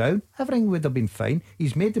cool down, everything would have been fine.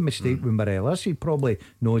 He's made the mistake with Morelos, he probably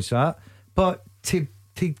knows that, but to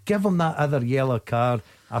give him that other yellow card,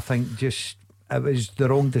 I think just it was the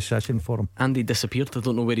wrong decision for him. And he disappeared. I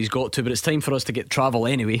don't know where he's got to, but it's time for us to get travel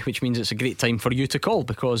anyway, which means it's a great time for you to call,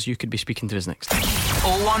 because you could be speaking to us next.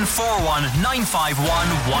 0141 951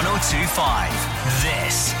 1025.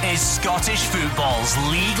 This is Scottish football's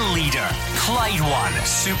league leader, Clyde One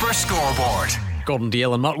Super Scoreboard. Gordon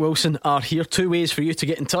Dalziel and Mark Wilson are here. Two ways for you to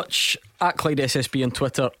get in touch: at Clyde SSB on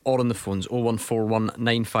Twitter or on the phones 0141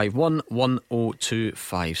 951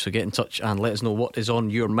 1025. So get in touch and let us know what is on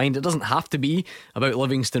your mind. It doesn't have to be about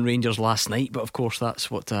Livingston Rangers last night, but of course that's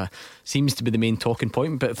what seems to be the main talking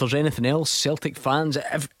point. But if there's anything else, Celtic fans,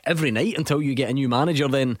 every night until you get a new manager,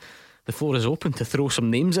 then the floor is open to throw some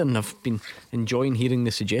names in. I've been enjoying hearing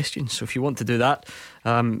the suggestions, so if you want to do that,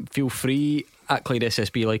 feel free. At Clyde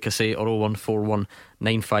SSB, like I say, or 0141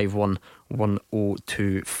 951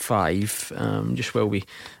 1025. Just while we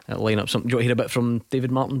line up something, do you want to hear a bit from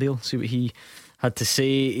David Martindale? See what he had to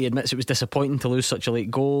say. He admits it was disappointing to lose such a late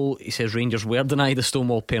goal. He says Rangers were denied a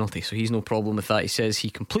Stonewall penalty, so he's no problem with that. He says he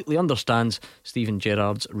completely understands Steven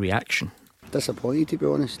Gerrard's reaction. Disappointed, to be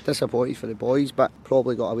honest. Disappointed for the boys, but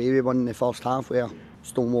probably got away with one in the first half where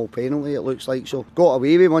Stonewall penalty, it looks like. So got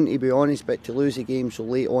away with one, to be honest, but to lose the game so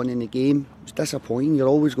late on in the game, it's disappointing. You're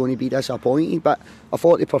always going to be disappointed, but I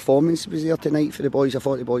thought the performance was there tonight for the boys. I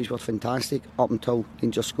thought the boys were fantastic up until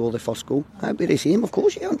Rangers scored the first goal. That'd be the same. Of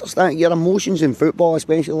course you understand your emotions in football,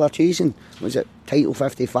 especially they're chasing, was it title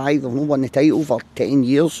 55? They've not won the title for 10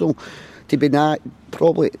 years, so to be that,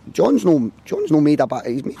 probably John's no made a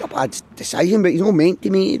bad decision, but he's not meant to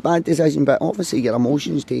make a bad decision. But obviously your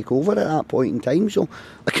emotions take over at that point in time, so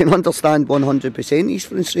I can understand 100% his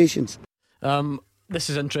frustrations. This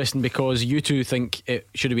is interesting because you two think it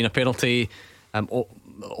should have been a penalty. All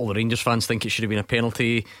the Rangers fans think it should have been a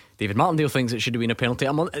penalty. David Martindale thinks it should have been a penalty.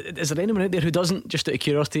 Is there anyone out there who doesn't, just out of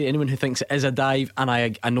curiosity, anyone who thinks it is a dive? And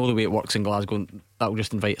I know the way it works in Glasgow, and that will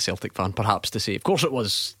just invite a Celtic fan perhaps to say, of course it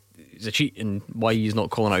was. It's a cheat, and why he's not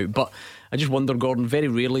calling out. But I just wonder, Gordon, very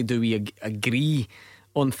rarely do we agree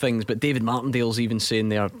on things, but David Martindale's even saying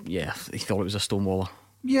there, yeah, he thought it was a stonewaller.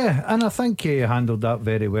 Yeah, and I think he handled that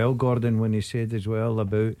very well, Gordon, when he said as well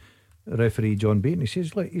about referee John Beaton. He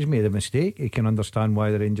says, look, he's made a mistake. He can understand why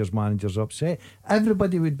the Rangers manager's upset.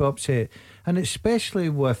 Everybody would be upset, and especially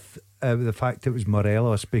with the fact it was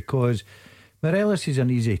Morelos, because Morelos is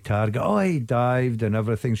an easy target. Oh, he dived and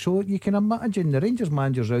everything. So you can imagine the Rangers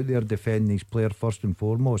manager's out there defending his player first and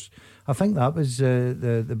foremost. I think that was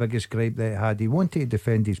the biggest gripe that he had. He wanted to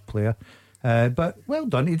defend his player. But well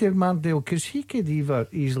done to David Martindale, because he could either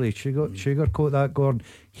easily sugarcoat that, Gordon.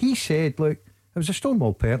 He said, look, it was a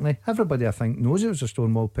Stonewall penalty. Everybody, I think, knows it was a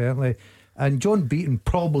Stonewall penalty. And John Beaton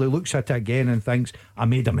probably looks at it again and thinks, I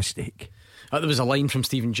made a mistake. There was a line from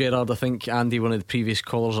Steven Gerrard, I think Andy, one of the previous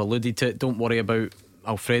callers, alluded to it. Don't worry about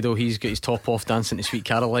Alfredo, he's got his top off dancing to Sweet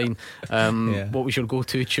Caroline. What was your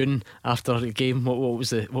go-to tune after the game? What was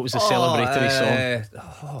the celebratory song?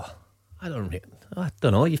 I don't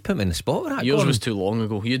know. You've put me in the spot with that. Yours was too long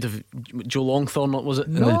ago. You'd have Joe Longthorne, was it?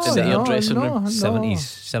 No, in the dressing room.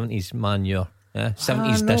 70s man,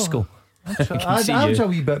 70s disco. I was a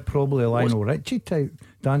wee bit probably Lionel Richie type,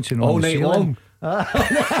 dancing all night long. That's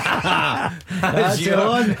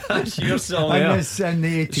your song. In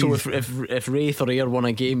the 80s. So if Wraith or Air won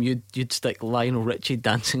a game, you'd stick Lionel Richie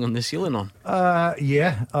dancing on the ceiling on.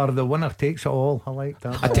 Yeah, or The Winner Takes It All. I like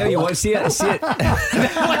that. I tell you what, see it. The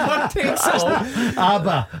Winner Takes It All.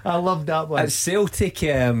 ABBA, I love that one. At Celtic,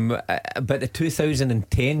 about the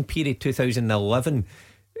 2010 period, 2011,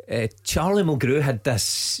 Charlie Mulgrew had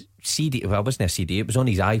this CD. Well, it wasn't a CD, it was on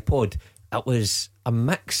his iPod. It was a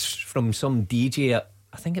mix from some DJ at,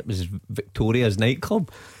 I think it was Victoria's nightclub,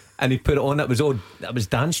 and he put it on. It was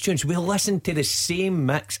dance tunes. We listened to the same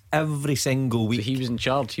mix every single week. So he was in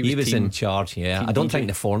charge. He was in charge. Yeah, I don't think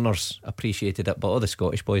the foreigners appreciated it, but all the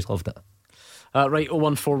Scottish boys loved it. Right,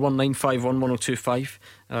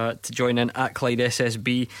 01419511025 to join in at Clyde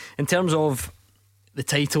SSB. In terms of the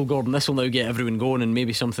title, Gordon, this will now get everyone going, and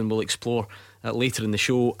maybe something we'll explore later in the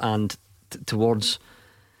show and towards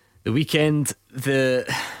the weekend. The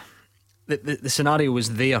scenario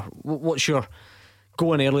was there. What's your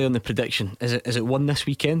going early on the prediction? Is it won this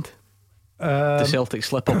weekend? The Celtic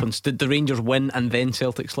slip up and did the Rangers win and then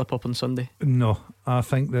Celtic slip up on Sunday? No, I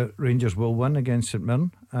think that Rangers will win against St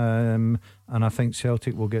Mirren, and I think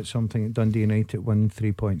Celtic will get something at Dundee United, win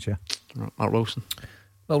 3 points. Yeah, Mark Wilson.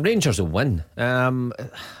 Well, Rangers will win. I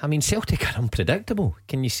mean, Celtic are unpredictable.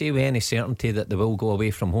 Can you say with any certainty that they will go away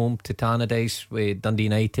from home to Tannadice with Dundee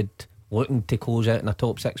United looking to close out in a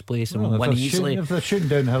top 6 place and win easily? If they're shooting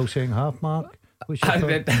downhill saying half mark, you'll love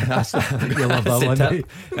that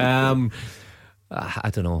one. I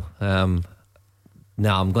don't know.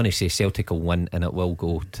 No, I'm going to say Celtic will win and it will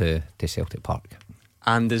go to Celtic Park.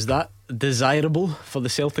 And is that desirable for the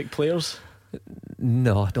Celtic players?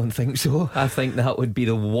 No, I don't think so. I think that would be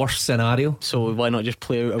the worst scenario. So why not just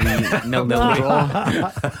play out a wee 0-0 draw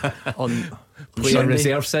on play on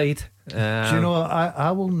reserve side? Do you know,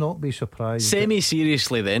 I will not be surprised.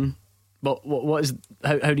 Semi-seriously then, but what is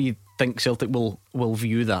how do you think Celtic will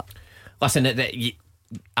view that? Listen,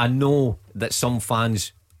 I know that some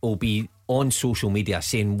fans will be on social media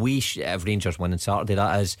saying if Rangers win on Saturday,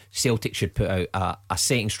 that is, Celtic should put out a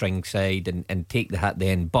second string side and take the hit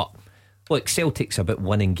then. But look, Celtic's about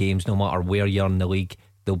winning games no matter where you're in the league.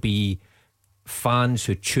 There'll be fans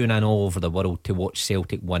who tune in all over the world to watch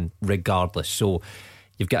Celtic win regardless. So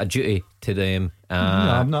you've got a duty to them.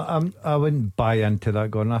 No, I wouldn't buy into that,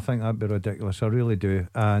 Gordon. I think that'd be ridiculous. I really do.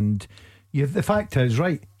 And the fact is,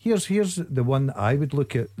 right, here's the one that I would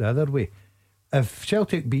look at the other way. If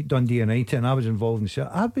Celtic beat Dundee United and I was involved in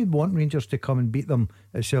Celtic, I'd be wanting Rangers to come and beat them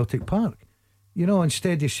at Celtic Park. You know,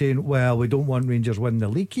 instead of saying, well, we don't want Rangers winning the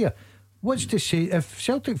league here. What's to say, if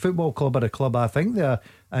Celtic Football Club are a club I think they are,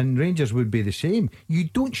 and Rangers would be the same, you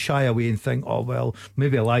don't shy away and think, oh well,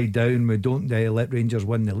 maybe lie down, we don't let Rangers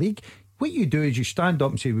win the league. What you do is you stand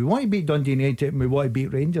up and say, we want to beat Dundee United and we want to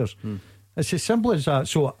beat Rangers. It's as simple as that.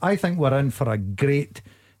 So I think we're in for a great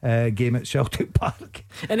game at Celtic Park.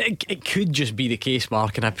 And it could just be the case,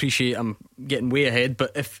 Mark, and I appreciate I'm getting way ahead,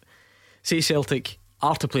 but if, say, Celtic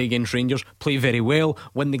are to play against Rangers, play very well,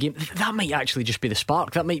 win the game, that might actually just be the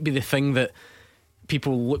spark. That might be the thing that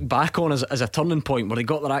people look back on as a turning point, where they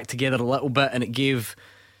got their act together a little bit and it gave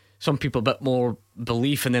some people a bit more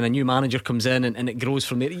belief, and then a new manager comes in and it grows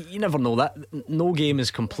from there. You never know. That no game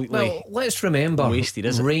is completely let's remember wasted,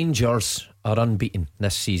 is it? Rangers are unbeaten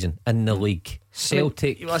this season in the league.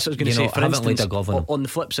 Celtic, that's what I was going to say. For haven't laid instance, a glove on them. On the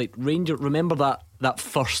flip side, Rangers, remember that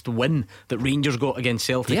first win that Rangers got against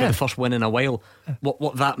Celtic, the first win in a while,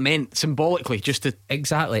 what that meant symbolically, just to...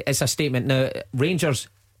 Exactly, it's a statement. Now Rangers,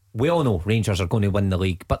 we all know Rangers are going to win the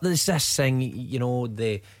league, but there's this thing, you know,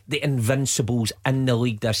 the invincibles in the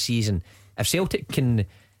league this season. If Celtic can,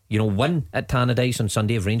 you know, win at Tannadice on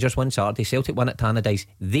Sunday, if Rangers win Saturday, Celtic win at Tannadice,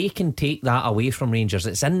 they can take that away from Rangers.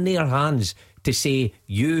 It's in their hands to say,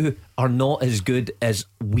 you are not as good as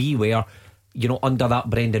we were, you know, under that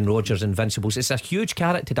Brendan Rodgers invincibles. It's a huge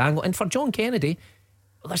carrot to dangle. And for John Kennedy,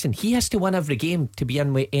 listen, he has to win every game to be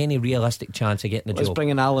in with any realistic chance of getting the job. Let's bring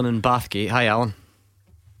in Alan in Bathgate. Hi, Alan.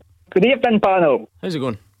 Good evening, panel. How's it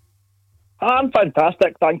going? I'm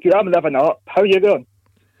fantastic, thank you. I'm living up. How are you going?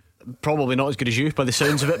 Probably not as good as you by the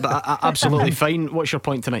sounds of it, but absolutely fine. What's your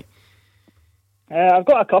point tonight? I've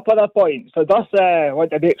got a couple of points. So just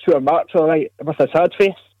want to make sure Mark's alright with a sad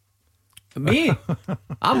face. Me?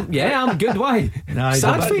 I'm good. Why? Nah,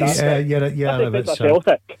 sad face? You're a bit sad.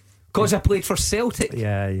 Celtic. Because I played for Celtic.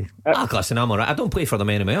 Yeah. Listen, I'm alright. I don't play for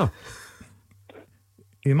them anymore.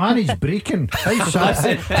 You managed Brecon. How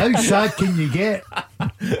sad can you get?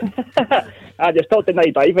 I just still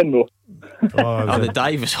deny diving though. The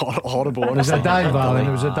dive is horrible. It was a dive, Alan.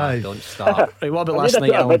 It was a dive. Don't start. Right, what about last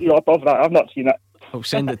night, Alan? Video up of that. I've not seen it. I'll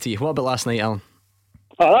send it to you. What about last night, Alan?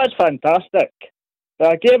 Oh, that's fantastic.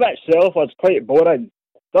 The game itself was quite boring.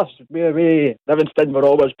 Just the way Livingston were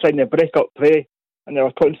always trying to break up play, and there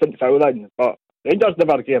was constant fouling, but Rangers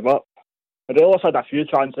never gave up. They always had a few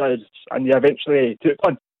chances and you eventually took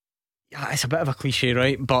one. Yeah, it's a bit of a cliche,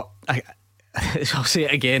 right? But I'll say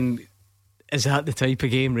it again. Is that the type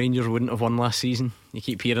of game Rangers wouldn't have won last season? You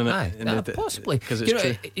keep hearing it. Possibly. Because it's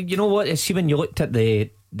true. You know what? See, when you looked at the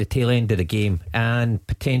tail end of the game, and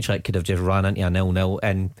potentially it could have just ran into a 0-0,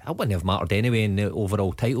 and it wouldn't have mattered anyway in the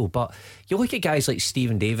overall title. But you look at guys like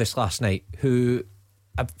Stephen Davis last night, who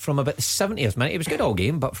from about the 70th minute, he was good all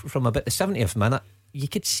game, but from about the 70th minute, you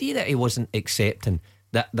could see that he wasn't accepting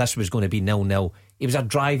that this was going to be 0-0. He was a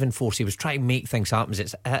driving force. He was trying to make things happen.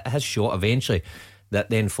 It's his shot eventually that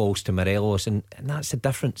then falls to Morelos, and that's the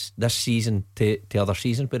difference this season to other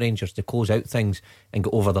seasons with Rangers, to close out things and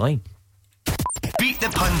go over the line. Beat the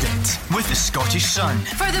Pundit with the Scottish Sun.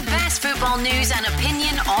 For the best football news and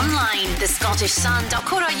opinion online,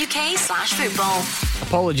 thescottishsun.co.uk/football.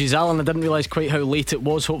 Apologies, Alan, I didn't realise quite how late it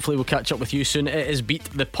was. Hopefully we'll catch up with you soon. It is Beat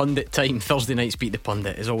the Pundit time. Thursday night's Beat the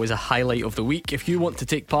Pundit is always a highlight of the week. If you want to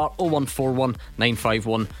take part, 0141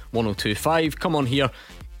 951 1025. Come on here,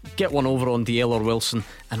 get one over on DL or Wilson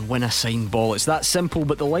and win a signed ball. It's that simple,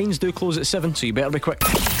 but the lines do close at 7, so you better be quick.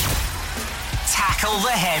 Tackle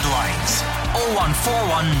the headlines.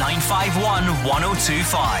 0141 951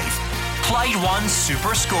 1025. Clyde 1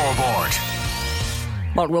 Super Scoreboard.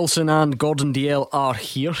 Mark Wilson and Gordon Dalziel are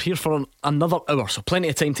here for another hour, so plenty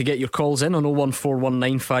of time to get your calls in on 0141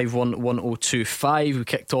 951 1025. We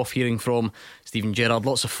kicked off hearing from Steven Gerrard.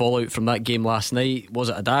 Lots of fallout from that game last night. Was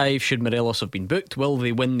it a dive? Should Morelos have been booked? Will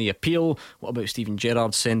they win the appeal? What about Steven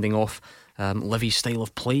Gerrard sending off? Livy's style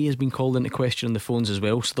of play has been called into question on the phones as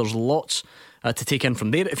well, so there's lots to take in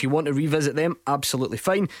from there. If you want to revisit them, absolutely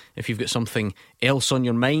fine. If you've got something else on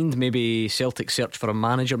your mind, maybe Celtic's search for a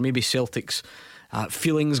manager, maybe Celtic's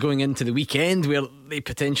feelings going into the weekend where they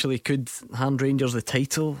potentially could hand Rangers the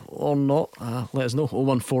title or not, let us know.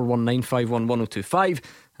 01419511025,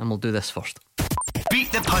 and we'll do this first.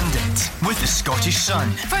 Beat the Pundit with the Scottish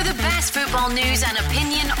Sun. For the best football news and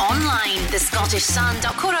opinion online,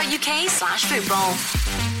 thescottishsun.co.uk/football.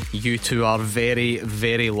 You two are very,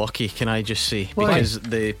 very lucky, can I just say? Why? Because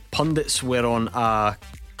the pundits were on a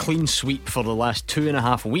clean sweep for the last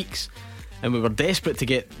 2.5 weeks, and we were desperate to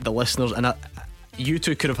get the listeners, and you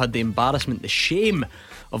two could have had the embarrassment, the shame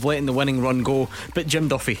of letting the winning run go, but Jim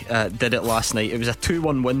Duffy did it last night. It was a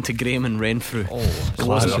 2-1 win to Graham and Renfrew.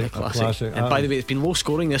 Classic. And by the way, it's been low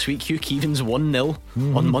scoring this week. Hugh Keevins 1-0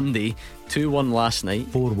 on Monday, 2-1 last night,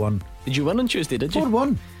 4-1. Did you win on Tuesday, did you?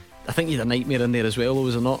 4-1. I think you had a nightmare in there as well,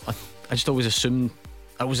 was it not? I just always assumed,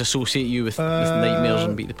 I always associate you with nightmares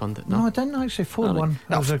and Beat the Pundit. No, I didn't actually. 4-1.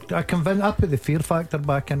 I put the fear factor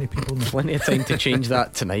back into people. Plenty of time to change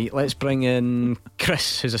that tonight. Let's bring in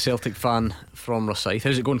Chris, who's a Celtic fan from Rosyth.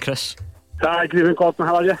 How's it going, Chris? Hi, good evening, Gordon.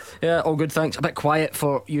 How are you? Yeah, all good, thanks. A bit quiet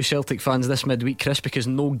for you Celtic fans this midweek, Chris, because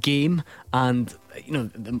no game, and you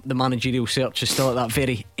know the managerial search is still at that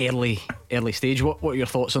very early stage. What are your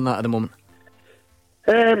thoughts on that at the moment?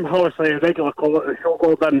 Obviously, a regular call at the show,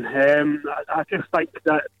 Gordon. I just think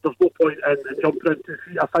that there's no point in jumping into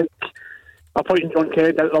feet. I think appointing John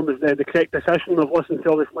Kennedy out there was the correct decision. I've listened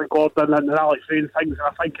to obviously Gordon and Alex saying things, and I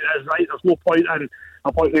think it is right. There's no point in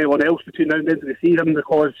appointing anyone else between now and the end of the season,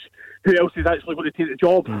 because who else is actually going to take the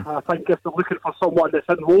job? I think if they're looking for someone that's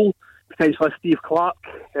in role, potentially Steve Clark.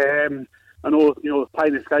 I know, pie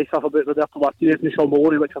in the sky stuff about Roberto Martinez and Sean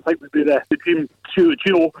Maloney, which I think would be the dream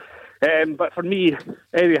duo. But for me,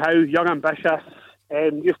 Eddie Howe, young, ambitious,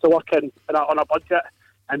 used to working on a budget,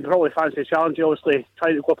 and probably fancy the challenge, obviously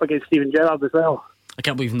trying to go up against Steven Gerrard as well. I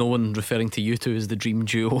can't believe no one referring to you two as the dream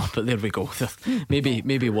duo, but there we go.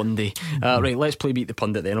 Maybe one day. Right, let's play Beat the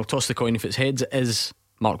Pundit then. I'll toss the coin. If it's heads, it is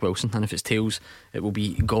Mark Wilson, and if it's tails, it will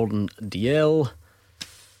be Gordon Dalziel.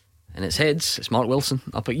 And it's heads, it's Mark Wilson.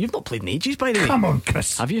 But you've not played in ages, by the way. Come on,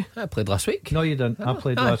 Chris. Have you? I played last week. No, you didn't. I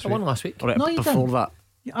played last week. I won last week. Right, No, you before didn't. that.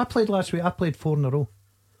 I played last week. I played 4 in a row.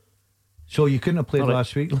 So you couldn't have played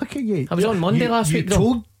last week. Look at you. I was on Monday last week, You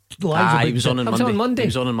told lies about he was on Monday. He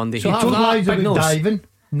was on Monday. So You told lies big about nose. diving.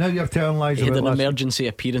 Now you're telling lies He had about an last week. emergency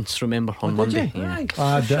appearance, remember, on Monday. Did you? Yeah.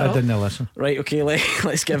 I didn't listen. Right, okay,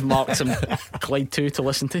 let's give Mark some Clyde 2 to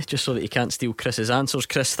listen to, just so that you can't steal Chris's answers.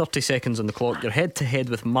 Chris, 30 seconds on the clock. You're head to head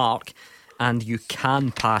with Mark, and you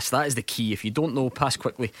can pass. That is the key. If you don't know, pass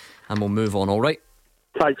quickly and we'll move on, alright?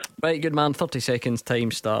 Thanks. Right, good man, 30 seconds,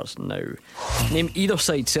 time starts now. Name either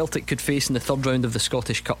side Celtic could face in the third round of the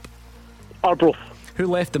Scottish Cup. Arbroath. Who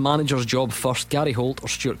left the manager's job first, Gary Holt or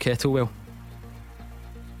Stuart Kettlewell?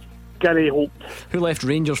 Gary Holt. Who left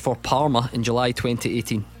Rangers for Parma in July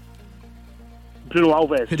 2018? Bruno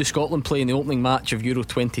Alves. Who did Scotland play in the opening match of Euro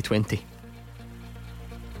 2020?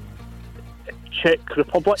 Czech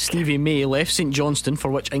Republic. Stevie May left St Johnstone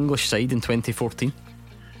for which English side in 2014?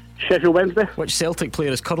 Sheffield Wednesday. Which Celtic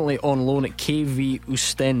player is currently on loan at KV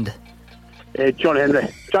Ostend? John Henry.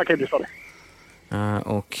 Jack Henry, sorry.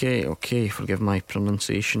 Okay, forgive my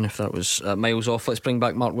pronunciation if that was miles off. Let's bring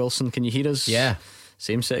back Mark Wilson. Can you hear us? Yeah.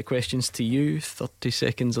 Same set of questions to you. 30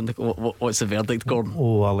 seconds on the. What's the verdict, Gordon?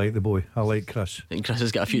 Oh, I like the boy. I like Chris. I think Chris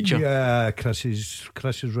has got a future. Yeah, Chris is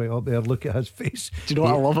right up there. Look at his face. Do you know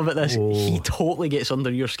what I love about this? He totally gets under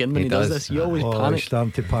your skin when he does this. You always panic. He's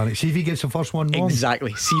starting to panic. See if he gets the first one wrong.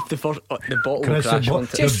 Exactly. See if the bottle Chris, will crash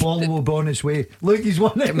onto it. the ball will be on its way. Look, he's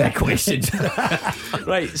won it. My questions.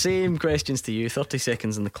 Right, same questions to you. 30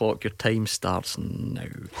 seconds on the clock. Your time starts now.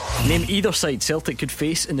 Name either side Celtic could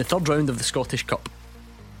face in the third round of the Scottish Cup.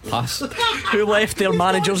 Pass. Who left their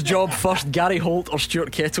manager's job first, Gary Holt or Stuart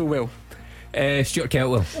Kettlewell? Stuart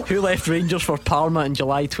Kettlewell. Who left Rangers for Parma in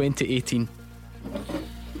July 2018?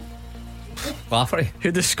 Lafferty.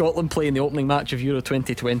 Who does Scotland play in the opening match of Euro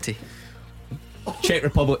 2020? Czech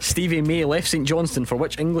Republic. Stevie May left St Johnstone for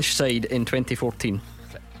which English side in 2014?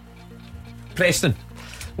 Preston.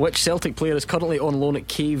 Which Celtic player is currently on loan at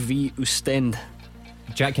KV Ostend?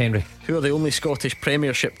 Jack Henry. Who are the only Scottish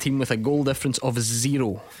Premiership team with a goal difference of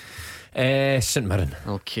 0? St Mirren.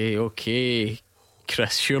 Okay.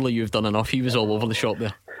 Chris, surely you've done enough. He was all over the shop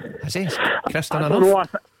there. Has he? Chris done I enough? don't know.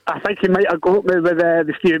 I think he might have got me with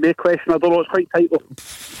the Stevie May question. I don't know. It's quite tight though.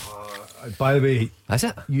 By the way, is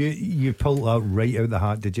it? You pulled that right out the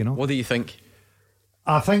hat, did you know? What do you think?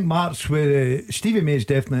 I think Mark's where Stevie May's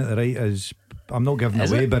definitely right. As I'm not giving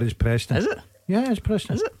Is away, it? but it's Preston. Is it? Yeah, it's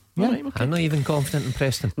Preston. Is it? Yeah. All right, okay. I'm not even confident in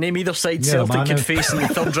Preston. Name either side Yeah, Celtic man, could now. face in the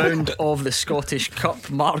third round of the Scottish Cup.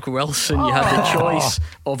 Mark Wilson, you had the choice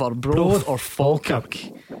of Arbroath or Falkirk.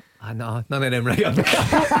 I know, none of them right.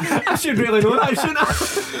 I should really know that, shouldn't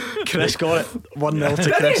I? Chris got it 1-0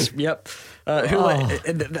 to Chris. Yep.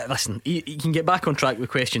 Listen, you can get back on track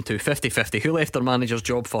with question 2. 50-50. Who left their manager's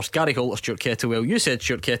job first, Gary Holt or Stuart Kettlewell? You said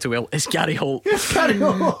Stuart Kettlewell. It's Gary Holt. Yes, Gary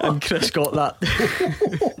Holt. And Chris got that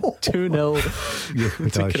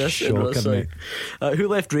 2-0 to Chris. Shocking, Who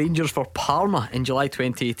left Rangers for Parma in July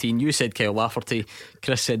 2018? You said Kyle Lafferty.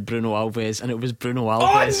 Chris said Bruno Alves, and it was Bruno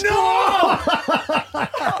Alves. Oh no!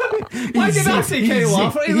 Why did I say Kyle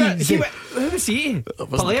Lafferty? Who was he? It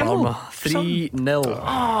was Parma.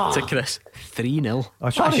 3-0 to Chris. 3-0. Oh,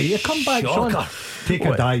 sorry, you come back, Sean. Take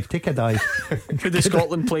a dive. Who did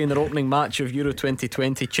Scotland play in their opening match of Euro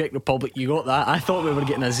 2020? Czech Republic. You got that. I thought we were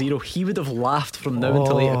getting a 0. He would have laughed from now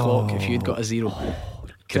until 8 o'clock if you'd got a 0.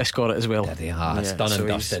 Chris got it as well. It's done and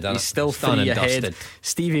dusted. He's still 3 ahead.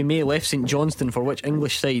 Stevie May left St Johnstone for which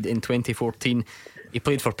English side in 2014? He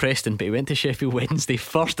played for Preston, but he went to Sheffield Wednesday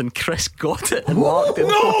first, and Chris got it and marked it.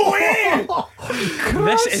 No way!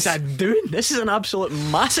 This is a doing. This is an absolute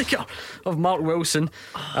massacre of Mark Wilson.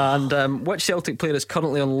 And which Celtic player is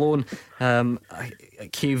currently on loan at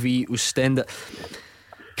KV Ostend?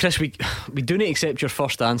 Chris, we do not accept your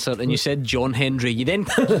first answer, and you said John Henry. You then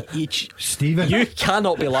Stephen. You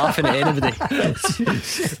cannot be laughing at anybody.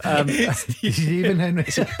 Stephen Henry.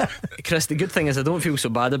 Chris, the good thing is I don't feel so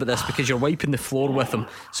bad about this because you're wiping the floor with him.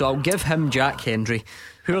 So I'll give him Jack Henry.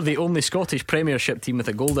 Who are the only Scottish Premiership team with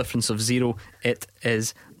a goal difference of 0? It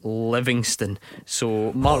is Livingston.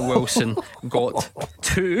 So Mark Wilson got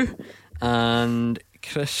 2 and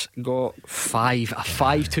Chris got 5. A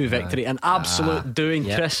 5-2 victory. An absolute doing,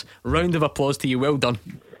 yep. Chris. Round of applause to you. Well done.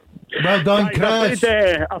 Well done, Chris.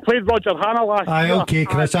 I played Roger Hanna last year. Okay,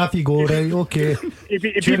 Chris, off you go, right? Okay. He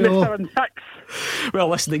beat me 7-6. Well,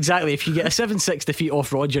 listen, exactly. If you get a 7-6 defeat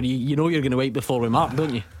off Roger, you know you're going to wipe the floor with Mark,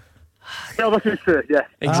 don't you? Well, this is true, yeah.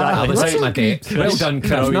 Exactly. I was out my depth. Well done,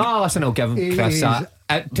 Chris. No, listen, I'll give him Chris that.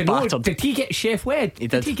 Did he get Chef Wed?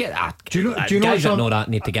 Did he get that? Do you know guys that know that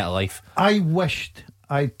need to get a life. I wished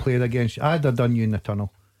I'd played against you. I'd have done you in the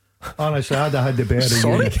tunnel. Honestly, I'd have had the better of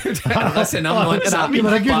you. Listen, I'm not that. You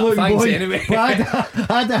were a good looking boy. Anyway.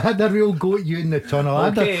 I'd have had a real go at you in the tunnel.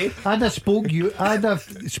 Okay. I'd have spoke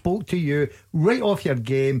to you right off your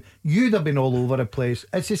game. You'd have been all over the place.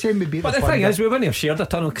 It's the same with beating. But the thing is, we wouldn't have shared a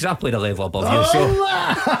tunnel because I played a level above you. So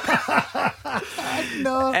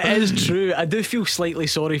no, it is true. I do feel slightly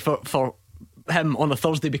sorry for him on a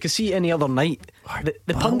Thursday because see any other night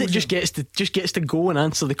the pundit just gets to go and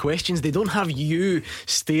answer the questions. They don't have you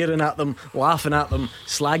staring at them, laughing at them,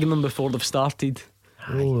 slagging them before they've started.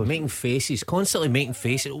 Making faces, constantly making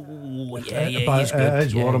faces. Oh yeah, but he's good.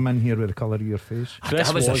 It's warm in here with the colour of your face. Chris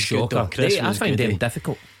that was a good, shocker. I find them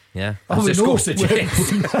difficult. Yeah, we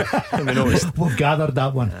know. We've gathered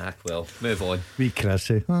that one. Well, move on. We Chris,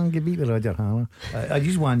 give beat with Roger Hanna. I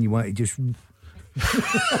just want to just.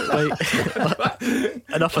 Right.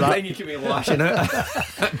 Enough of that. Then you can be lashing out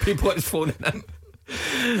people that's phoning in.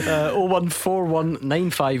 0141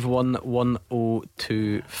 951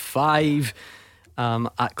 1025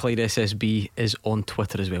 at Clyde SSB is on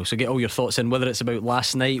Twitter as well. So get all your thoughts in, whether it's about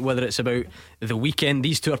last night, whether it's about the weekend.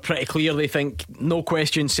 These two are pretty clear. They think no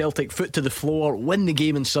question Celtic foot to the floor, win the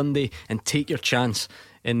game on Sunday and take your chance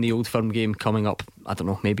in the Old Firm game coming up. I don't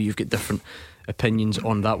know, maybe you've got different opinions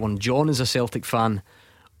on that one. John is a Celtic fan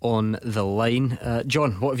on the line.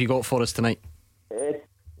 John, what have you got for us tonight?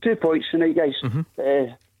 2 points tonight, guys.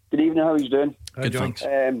 Good evening, how are you doing? Good, thanks.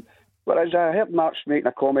 Whereas I heard Mark's making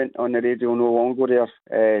a comment on the radio no long ago there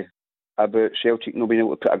about Celtic not being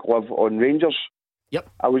able to put a glove on Rangers. Yep.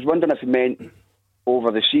 I was wondering if he meant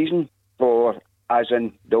over the season or as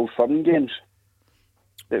in the Old Firm games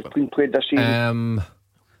that's been played this season.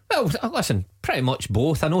 Well, listen, pretty much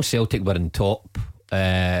both. I know Celtic were in top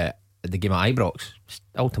at the game at Ibrox.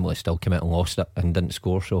 Ultimately still came out and lost it and didn't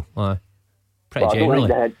score, so pretty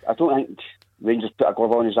generally. I don't think Rangers put a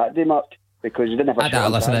glove on us that day, Mark, because they didn't have a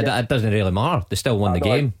chance. Listen, it doesn't really matter. They still won the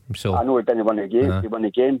game. So I know they didn't win the game. They won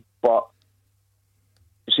the game, but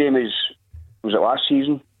same as was it last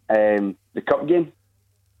season? The cup game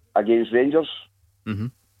against Rangers. Mm-hmm.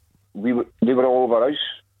 They were all over us.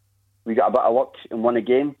 We got a bit of luck and won a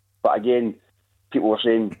game, but again, people were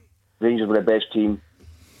saying Rangers were the best team.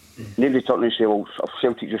 Nobody turned and said, "Well,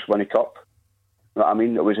 Celtic just won a cup." You know what I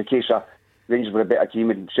mean? It was a case of Rangers were a better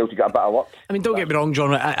team and Celtic got a bit of luck. I mean, don't get me wrong,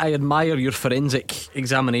 John. I admire your forensic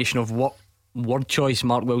examination of what word choice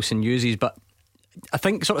Mark Wilson uses, but I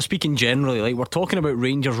think, sort of speaking generally, like, we're talking about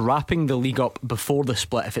Rangers wrapping the league up before the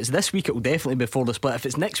split. If it's this week, it will definitely be before the split. If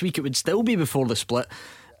it's next week, it would still be before the split.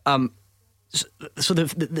 So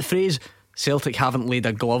the phrase Celtic haven't laid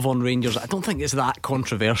a glove on Rangers, I don't think it's that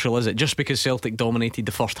controversial, is it? Just because Celtic dominated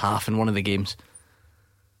the first half in one of the games.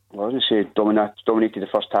 Well, I was going to say dominated the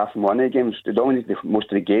first half in one of the games. They dominated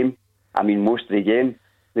most of the game. I mean, most of the game.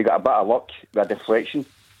 They got a bit of luck. They had deflection.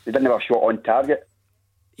 They didn't have a shot on target.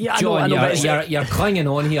 Yeah, John, you're clinging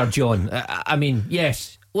on here, John. I mean,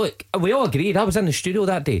 yes. Look, we all agreed. I was in the studio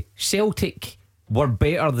that day. Celtic were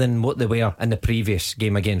better than what they were in the previous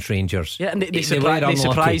game against Rangers. Yeah, and they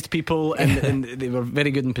surprised people, and they were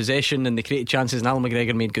very good in possession, and they created chances, and Alan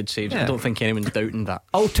McGregor made good saves. Yeah. I don't think anyone's doubting that.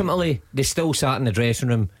 Ultimately, they still sat in the dressing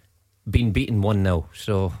room being beaten 1-0.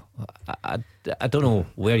 So I don't know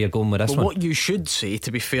where you're going with this one. What you should say,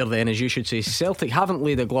 to be fair then, is you should say Celtic haven't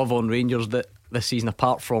laid a glove on Rangers this season,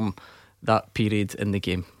 apart from that period in the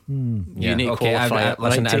game. Yeah, okay, I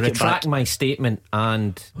retract my statement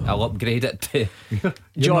and I'll upgrade it to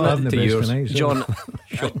yours.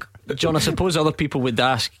 John, I suppose other people would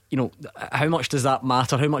ask, how much does that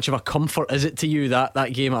matter? How much of a comfort is it to you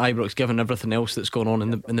that game at Ibrox, given everything else that's going on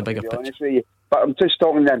in the bigger picture? But I'm just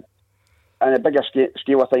talking then on a bigger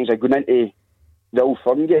scale of things, like going into the Old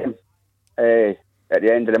Firm game at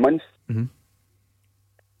the end of the month. Mm-hmm.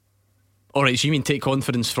 Alright, so you mean take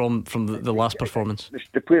confidence from the last performance?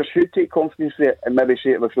 The players should take confidence there and maybe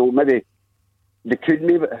say to themselves, maybe they could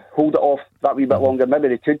maybe hold it off that wee bit longer. Maybe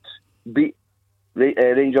they could beat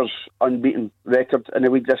Rangers' unbeaten record in the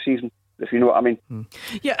league this season, if you know what I mean.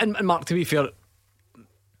 Yeah, and Mark, to be fair,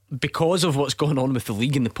 because of what's going on with the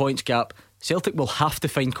league and the points gap, Celtic will have to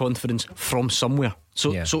find confidence from somewhere.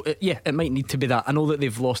 So it might need to be that. I know that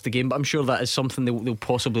they've lost the game, but I'm sure that is something they'll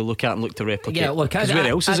possibly look at and look to replicate. Yeah, look, where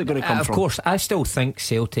else is it going to come from? Of course, I still think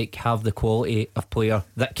Celtic have the quality of player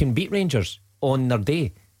that can beat Rangers on their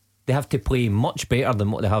day. They have to play much better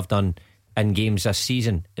than what they have done in games this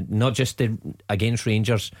season, not just against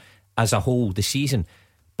Rangers as a whole the season,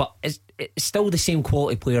 but it's still the same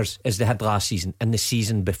quality players as they had last season and the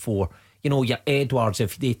season before. Your Edwards,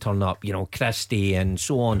 if they turn up, Christie and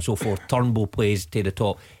so on and so forth, Turnbull plays to the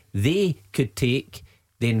top. They could take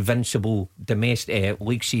the invincible domestic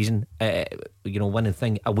league season winning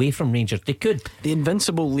thing away from Rangers. They could. The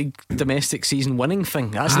invincible league domestic season winning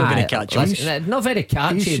thing, that's not very catchy. Not very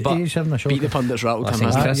catchy, but he's having a shock. Beat the pundits rattled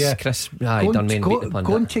him. Chris done me and beat the pundit.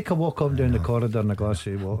 Go and take a walk up down the corridor in a glass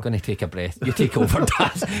of water. I'm going to take a breath. You take over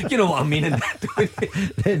that. You know what I'm meaning.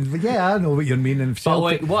 Yeah, I know what you're meaning.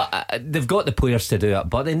 But they've got the players to do it,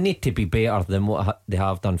 but they need to be better than what they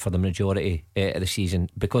have done for the majority of the season,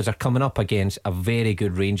 because they're coming up against a very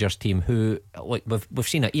good Rangers team who, like we've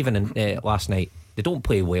seen it even in last night. They don't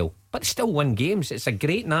play well, but still win games. It's a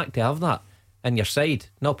great knack to have that in your side,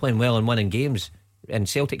 not playing well and winning games. And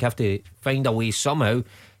Celtic have to find a way somehow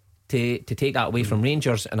to take that away from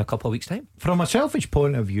Rangers in a couple of weeks' time. From a selfish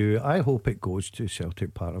point of view, I hope it goes to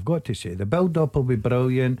Celtic Park. I've got to say, the build-up will be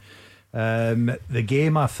brilliant. The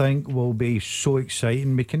game, I think, will be so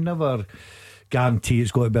exciting. We can never guarantee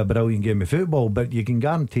it's going to be a brilliant game of football, but you can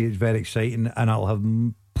guarantee it's very exciting, and I'll have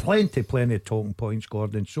plenty of talking points,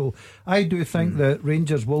 Gordon. So I do think that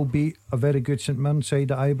Rangers will beat a very good St Mirren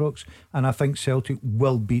side at Ibrox, and I think Celtic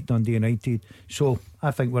will beat Dundee United. So I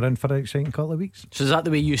think we're in for an exciting couple of weeks. So is that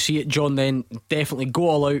the way you see it, John? Then definitely go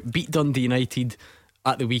all out, beat Dundee United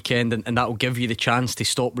at the weekend, and that will give you the chance to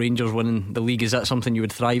stop Rangers winning the league. Is that something you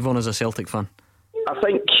would thrive on as a Celtic fan? I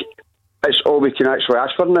think it's all we can actually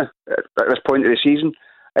ask for now at this point of the season.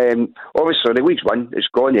 Obviously the league's won, it's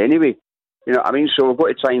gone anyway. You know what I mean? So we've got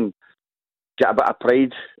to try and get a bit of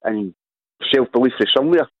pride and self-belief from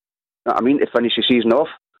somewhere. You know what I mean? To finish the season off.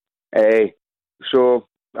 So,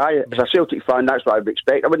 as a Celtic fan, that's what I would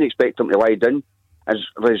expect. I wouldn't expect him to lie down. As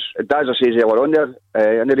Dazza says earlier on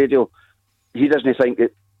there on the radio, he doesn't think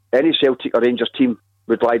that any Celtic or Rangers team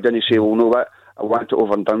would lie down and say, well, no, what? I want it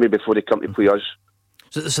over and done with before they come to play us.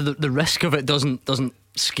 So the risk of it doesn't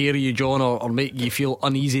scare you, John, or make you feel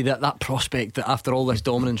uneasy, that prospect that after all this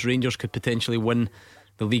dominance Rangers could potentially win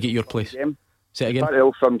the league at your place? Say it again. Part of the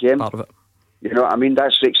Old Firm game. Part of it. You know what I mean?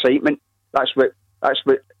 That's the excitement. That's what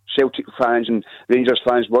Celtic fans and Rangers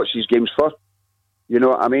fans watch these games for. You know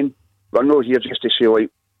what I mean? We're not here just to say, like,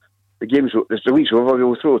 the week's over,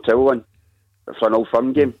 we'll throw a towel in for an Old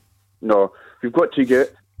Firm game. No, we've got to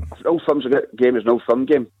get... Old Firm's game is an Old Firm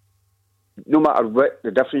game. No matter what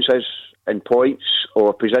the difference is in points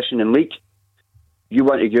or position in league, you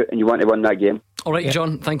want to go and you want to win that game. All right,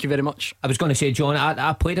 John, thank you very much. I was going to say, John,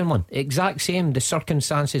 I played in one. Exact same, the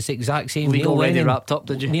circumstances, exact same. League already wrapped up,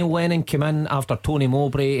 did you? Neil Lennon came in after Tony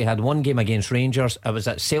Mowbray. He had one game against Rangers. It was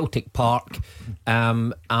at Celtic Park,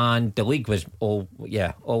 and the league was all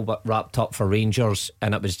but wrapped up for Rangers,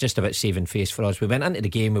 and it was just about saving face for us. We went into the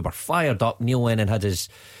game, we were fired up. Neil Lennon had his,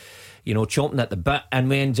 chomping at the bit, and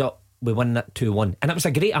we ended up, we won that 2-1, and it was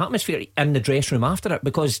a great atmosphere in the dressing room after it,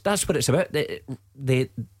 because that's what it's about. The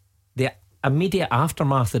immediate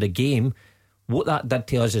aftermath of the game, what that did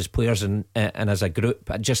to us as players and as a group,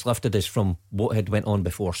 it just lifted us from what had went on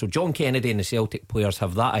before. So John Kennedy and the Celtic players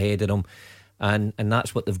have that ahead of them, and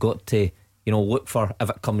that's what they've got to look for if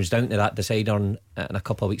it comes down to that decider in a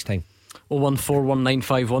couple of weeks' time.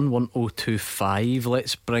 01419511025.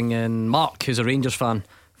 Let's bring in Mark, who's a Rangers fan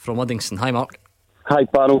from Livingston. Hi, Mark. Hi,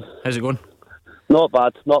 panel. How's it going? Not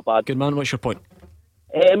bad. Good man, what's your point?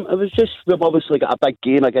 It was just, we've obviously got a big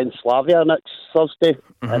game against Slavia next Thursday,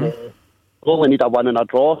 and we only need a win and a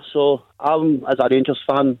draw. So as a Rangers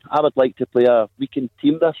fan, I would like to play a weekend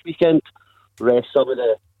team this weekend, rest some of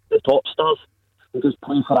the top stars, and just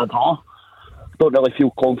play for a draw. Don't really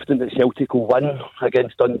feel confident that Celtic will win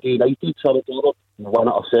against Dundee United, so I would rather win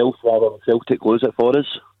it ourselves rather than Celtic lose it for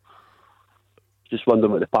us. Just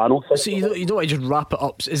wondering what the panel thinks. So you don't want to just wrap it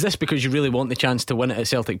up. Is this because you really want the chance to win it at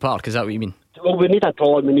Celtic Park? Is that what you mean? Well, we need a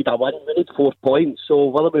draw and we need a win. We need 4 points. So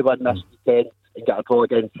whether we win this weekend and get a draw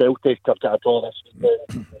against Celtic, or get a draw this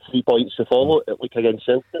weekend, 3 points to follow it, like against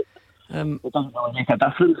Celtic, it doesn't really make a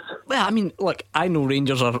difference. Well, I mean, look, I know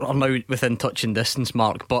Rangers are now within touching distance,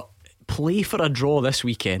 Mark, but play for a draw this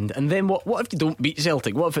weekend, and then what if you don't beat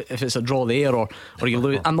Celtic? What if it's a draw there, or you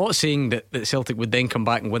lose? I'm not saying that Celtic would then come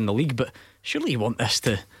back and win the league, but surely you want this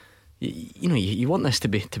to, you want this to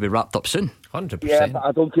be wrapped up soon. 100%. Yeah, but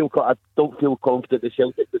I don't feel confident that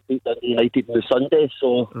Celtic would beat Dundee United on the Sunday.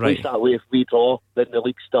 So right. That way, if we draw, then the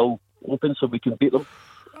league's still open, so we can beat them.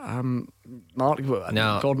 Mark,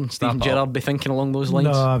 Gordon, Stephen Gerrard be thinking along those lines?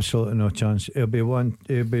 No, absolutely no chance. He'll be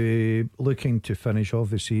looking to finish off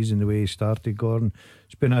the season the way he started, Gordon.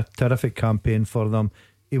 It's been a terrific campaign for them.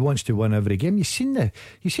 He wants to win every game. You seen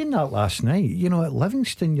that last night. At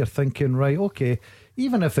Livingston, you're thinking, right, okay,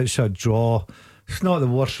 even if it's a draw, it's not the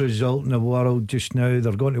worst result in the world just now.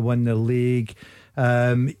 They're going to win the league.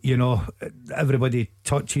 Everybody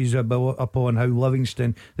touches upon how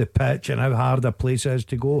Livingston, the pitch, and how hard a place is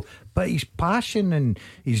to go, but his passion and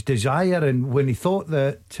his desire, and when he thought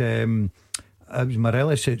that it was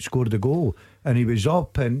Morelos that scored the goal and he was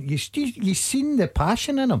up, and you seen the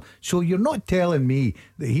passion in him. So you're not telling me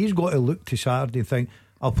that he's got to look to Saturday and think,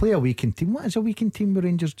 I'll play a weekend team. What is a weekend team with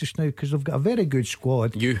Rangers just now? Because they've got a very good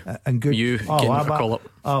squad. And good.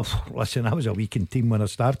 Listen, I was a weekend team when I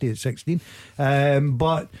started at 16.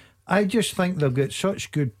 But I just think they've got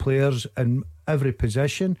such good players in every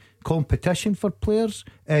position. Competition for players,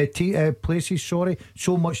 places. So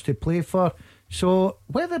much to play for. So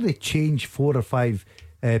whether they change 4 or 5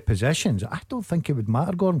 positions, I don't think it would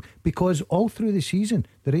matter, Gordon, because all through the season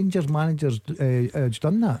the Rangers managers has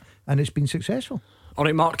done that, and it's been successful.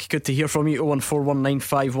 Alright, Mark, good to hear from you.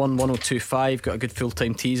 01419511025. Got a good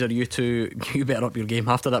full-time teaser. You better up your game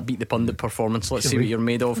after that Beat the Pundit performance. Let's see what you're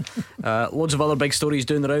made of. Loads of other big stories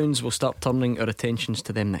doing the rounds. We'll start turning our attentions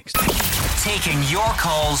to them next. Taking your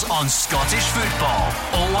calls on Scottish football.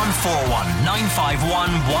 0141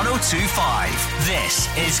 951 1025. This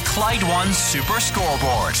is Clyde One Super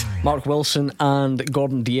Scoreboard. Mark Wilson and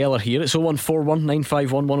Gordon Dalziel are here. It's 0141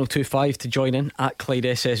 951 1025 to join in at Clyde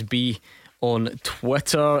SSB on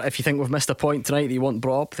Twitter. If you think we've missed a point tonight that you want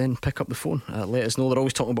brought up, then pick up the phone. Let us know. They're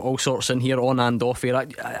always talking about all sorts in here, on and off here.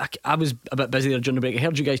 I was a bit busy there during the break. I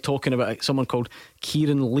heard you guys talking about someone called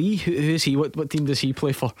Kieran Lee. Who is he? What team does he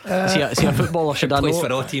play for? Is he a footballer? Should I know?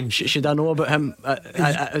 For all teams. Should I know about him?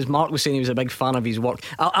 As Mark was saying, he was a big fan of his work.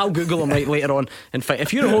 I'll Google him right later on. In fact,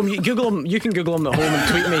 if you're at home, you Google him. You can Google him at home and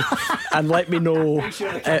tweet me and let me know.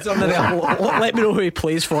 Let me know who he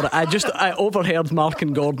plays for. I overheard Mark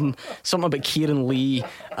and Gordon something about Kieran Lee.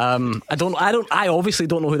 I obviously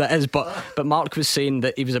don't know who that is, but Mark was saying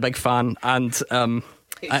that he was a big fan, and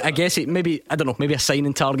I guess it maybe, I don't know, maybe a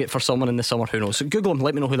signing target for someone in the summer. Who knows? So Google him,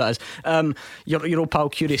 let me know who that is. Your old pal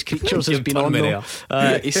Curious Creatures has been on though.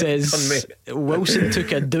 He says Wilson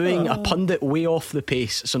took a doing a pundit way off the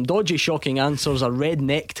pace. Some dodgy, shocking answers, a red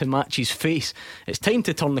neck to match his face. It's time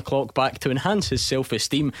to turn the clock back to enhance his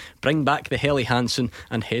self-esteem, bring back the Helly Hansen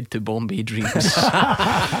and head to Bombay Dreams.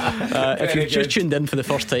 If you've just tuned in for the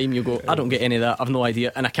first time, you go, I don't get any of that, I've no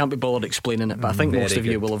idea, and I can't be bothered explaining it, but I think most of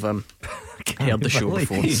you will have heard the show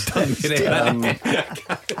before.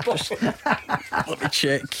 Let me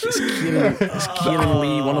check. Is Kieran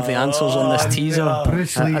Lee one of the answers on this teaser?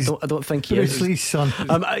 I don't think he is. Bruce Lee's son.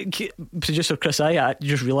 Producer Chris, I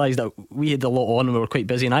just realised that we had a lot on and we were quite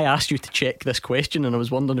busy, and I asked you to check this question, and I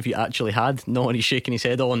was wondering if you actually had. No, and he's shaking his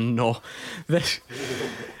head. Oh no, this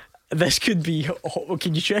could be.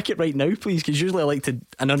 Can you check it right now, please? Because usually I like to,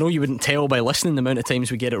 and I know you wouldn't tell by listening the amount of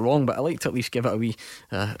times we get it wrong, but I like to at least give it a wee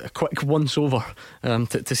a quick once over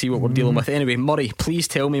to see what we're dealing with. Anyway, Murray, please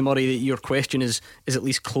tell me, Murray, that your question is at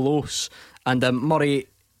least close. And Murray,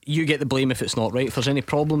 you get the blame if it's not right. If there's any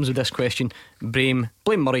problems with this question, blame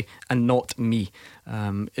Murray and not me.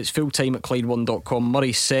 It's fulltime at Clyde1.com.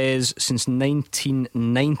 Murray says since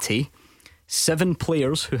 1990, 7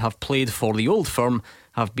 players who have played for the old firm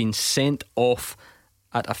have been sent off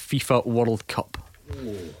at a FIFA World Cup.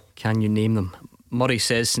 Can you name them? Murray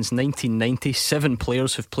says since 1990, 7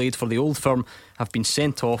 players who've played for the old firm have been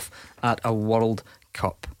sent off at a World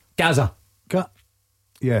Cup. Gaza.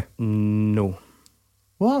 Yeah. No.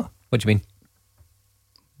 What do you mean?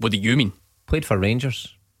 What do you mean? Played for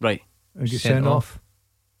Rangers. Right. Sent off.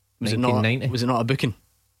 Was it not a booking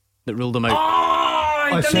that ruled him out?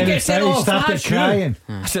 I didn't get sent off. Started crying.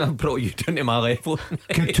 I said, I brought you down to my level.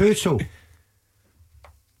 Gattuso.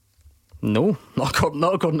 No, not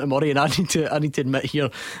according to Murray. And I need to admit here,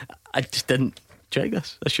 I just didn't check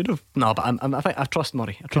this. I should have. No, but I trust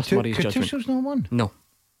Murray. I trust Murray's judgment. Gattuso's not one. No.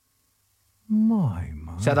 My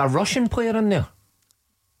man. Is there a Russian player in there?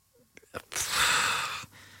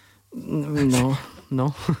 No.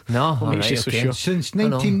 What makes you so sure? Since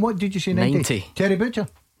 19, what did you say? 90. Terry Butcher?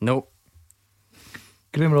 No.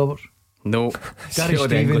 Graham Roberts? No. Gary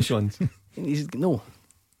Stevens? English ones. No.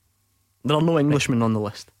 There are no Englishmen on the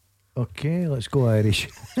list. Okay, let's go Irish.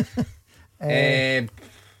 Roy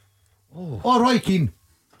Keane?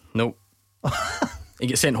 No. He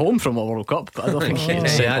gets sent home from a World Cup, but I don't think he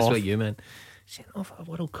gets sent that's off. what you meant. Sent off at a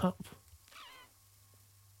World Cup.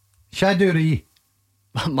 Shaduri?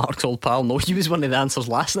 Mark's old pal. No, he was one of the answers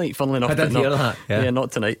last night, funnily enough. I did hear that. Yeah,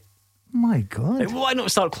 not tonight. My God. Why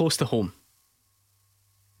not start close to home?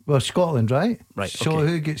 Well, Scotland, right? Right. So okay.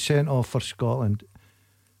 who gets sent off for Scotland?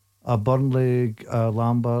 A Burnley,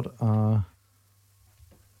 Lambert,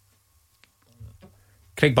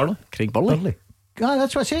 Craig Burley. Burley.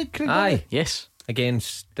 That's what I said. Craig Burley. Yes.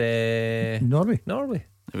 Against Norway. There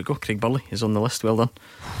we go. Craig Burley is on the list. Well done.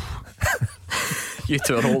 You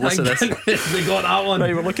two are all listen to this. We got that one.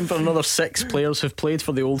 Right, we're looking for another 6 players who've played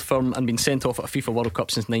for the old firm and been sent off at a FIFA World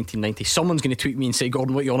Cup since 1990. Someone's going to tweet me and say,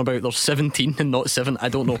 Gordon, what are you on about? There's 17 and not 7. I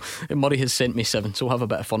don't know. Murray has sent me 7, so we'll have a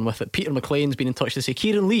bit of fun with it. Peter McLean's been in touch to say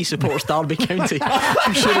Kieran Lee supports Derby County.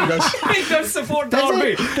 I'm sure he does. He does support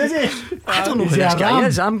Derby. Does he? I don't know who this guy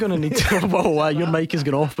is. I'm going to need to. Well, your mic is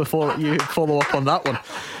going off before you follow up on that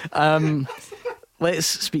one. Let's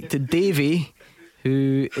speak to Davey,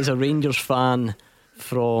 who is a Rangers fan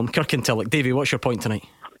from Kirkintilloch. Davey, what's your point tonight?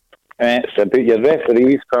 It's about your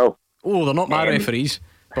referees, pal. Oh, they're not my referees,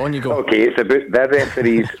 but on you go. Okay, it's about the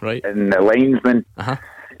referees right. and the linesmen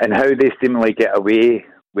and how they seemingly get away.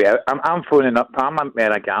 I'm phoning up. I'm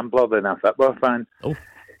more a gambler than a football fan. Oh.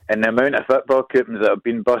 And the amount of football coupons that have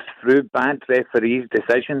been bust through bad referees'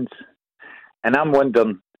 decisions. And I'm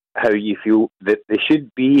wondering how you feel that they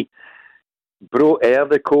should be brought air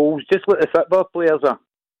the coals, just like the football players are,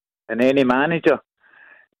 and any manager.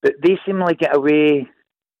 But they seem like get away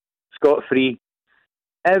scot-free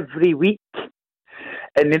every week.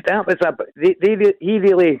 And that was he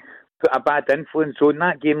really put a bad influence on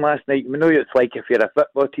that game last night. You know, it's like if you're a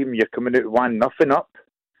football team, you're coming out 1-0 up.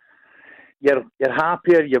 You're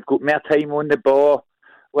happier, you've got more time on the ball,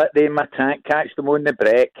 let them attack, catch them on the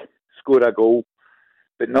break, score a goal.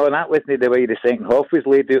 But no, that wasn't the way the second half was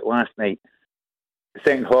laid out last night. The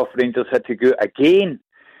second half, Rangers had to go again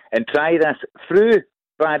and try this through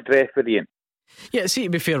bad refereeing. Yeah, see, to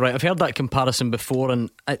be fair, right, I've heard that comparison before,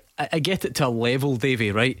 and I get it to a level,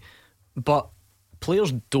 Davey, right? But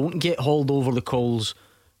players don't get hauled over the coals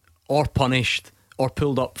or punished or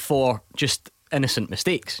pulled up for just innocent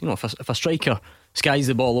mistakes. You know, if a striker skies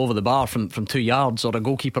the ball over the bar from 2 yards, or a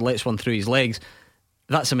goalkeeper lets one through his legs,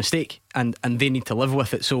 that's a mistake, and they need to live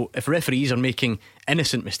with it. So if referees are making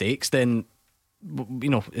innocent mistakes, then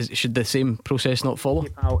should the same process not follow?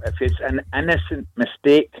 If it's an innocent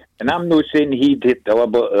mistake, and I'm not saying he did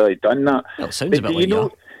deliberately done that. Well, it sounds a bit like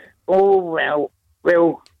that. Oh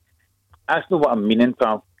well, that's not what I'm meaning,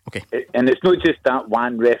 pal. Okay. And it's not just that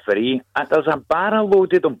one referee. There's a barrel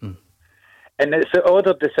load of them, and it's the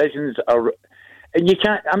other decisions are. And you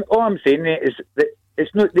can't. All I'm saying is that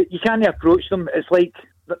it's not that you can't approach them. It's like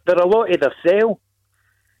they're a lot of their cell.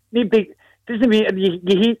 Maybe doesn't mean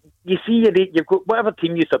you see you've got whatever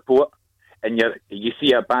team you support, and you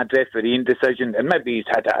see a bad refereeing decision, and maybe he's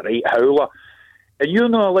had a right howler, and you're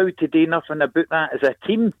not allowed to do nothing about that as a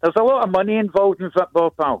team. There's a lot of money involved in football,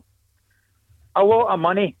 pal. A lot of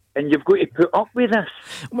money. And you've got to put up with this.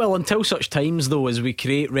 Well, until such times, though, as we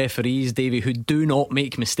create referees, Davey, who do not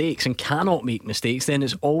make mistakes and cannot make mistakes, then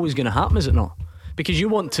it's always going to happen, is it not? Because you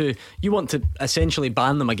want to essentially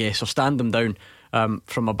ban them, I guess, or stand them down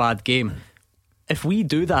from a bad game. If we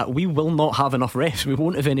do that, we will not have enough refs. We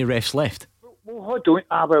won't have any refs left. Well, hold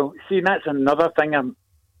on. Well, see, that's another thing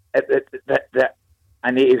that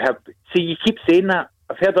I need to have. See, you keep saying that.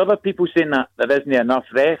 I've heard other people saying that there isn't enough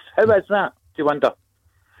refs. How is that? Do you wonder?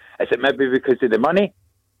 Is it maybe because of the money?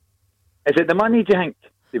 Is it the money, do you think?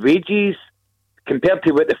 The wages compared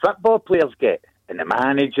to what the football players get and the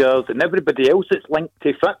managers and everybody else that's linked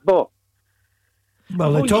to football?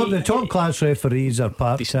 Well, the top class referees are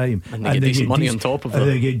part-time, and they get decent money on top of it.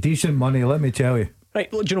 They get decent money, let me tell you.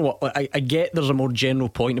 Right, well, do you know what? I get there's a more general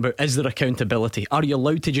point about, is there accountability? Are you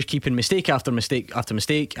allowed to just keep in mistake after mistake after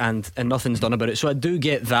mistake and nothing's done about it? So I do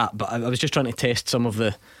get that, but I was just trying to test some of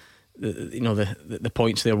the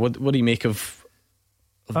points there. What do you make of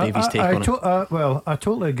Davy's take on it? Well, I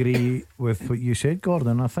totally agree with what you said,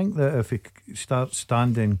 Gordon. I think that if we start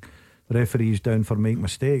standing referees down for make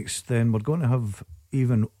mistakes, then we're going to have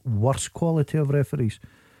even worse quality of referees.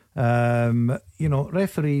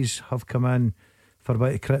 Referees have come in for a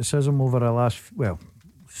bit of criticism over the last,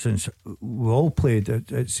 since we all played.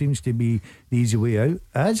 It seems to be the easy way out.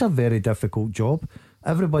 It is a very difficult job.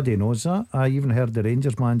 Everybody knows that. I even heard the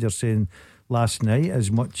Rangers manager saying last night, as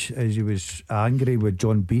much as he was angry with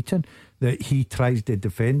John Beaton, that he tries to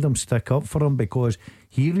defend him, stick up for him, because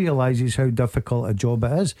he realises how difficult a job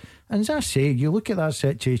it is. And as I say, you look at that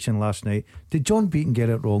situation last night. Did John Beaton get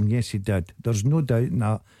it wrong? Yes, he did. There's no doubt in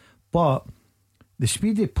that. But the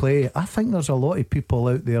speed of play, I think there's a lot of people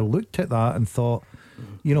out there looked at that and thought,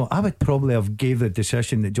 I would probably have gave the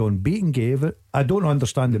decision that John Beaton gave it. I don't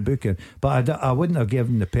understand the booking, but I wouldn't have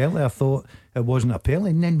given the penalty. I thought it wasn't a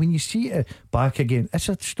penalty. And then when you see it back again, it's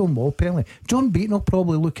a Stonewall penalty. John Beaton will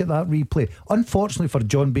probably look at that replay. Unfortunately for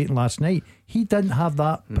John Beaton last night, he didn't have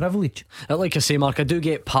that privilege. Like I say, Mark, I do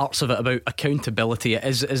get parts of it about accountability. It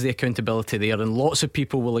is the accountability there, and lots of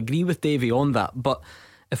people will agree with Davey on that. But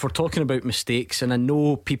if we're talking about mistakes, and I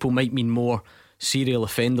know people might mean more serial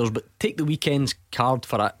offenders, but take the weekend's card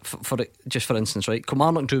for just for instance, right?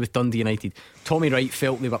 Kilmarnock drew with Dundee United. Tommy Wright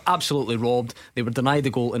felt they were absolutely robbed. They were denied the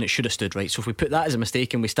goal and it should have stood, right? So if we put that as a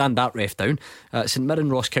mistake and we stand that ref down, St Mirren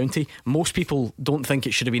Ross County, most people don't think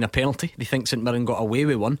it should have been a penalty. They think St Mirren got away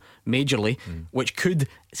with one majorly, which could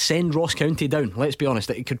send Ross County down. Let's be honest,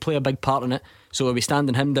 it could play a big part in it. So are we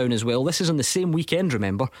standing him down as well? This is on the same weekend,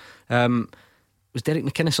 remember. Was Derek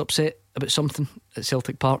McInnes upset about something at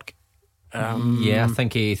Celtic Park? I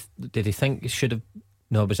think he think he should have.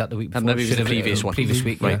 No, was that the week before? Maybe it was the previous one. Previous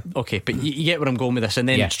week, right? Yeah. Okay, but you get where I'm going with this. And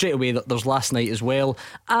then straight away, there's last night as well.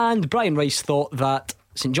 And Brian Rice thought that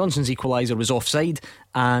St Johnstone's equaliser was offside,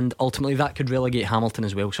 and ultimately that could relegate Hamilton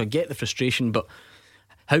as well. So I get the frustration, but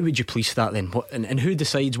how would you police that then? And who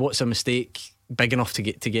decides what's a mistake big enough to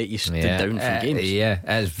get you stood down from games?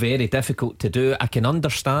 It's very difficult to do. I can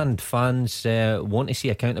understand fans want to see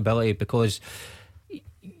accountability because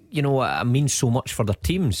it means so much for their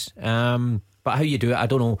teams. But how you do it, I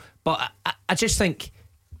don't know. But I just think,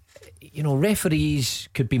 referees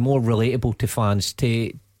could be more relatable to fans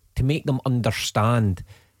to make them understand,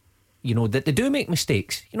 that they do make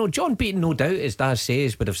mistakes. John Beaton, no doubt, as Daz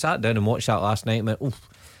says, would have sat down and watched that last night and went, "Oh,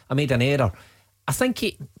 I made an error." I think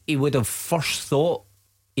he would have first thought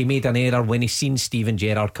he made an error when he seen Steven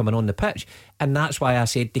Gerrard coming on the pitch. And that's why I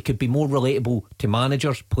said they could be more relatable to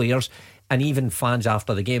managers, players, and even fans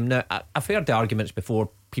after the game. Now, I've heard the arguments before.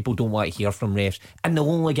 People don't want to hear from refs, and they'll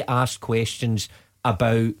only get asked questions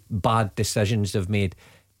about bad decisions they've made.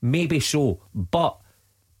 Maybe so, but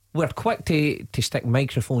we're quick to stick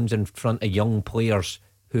microphones in front of young players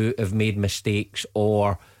who have made mistakes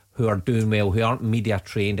or who are doing well, who aren't media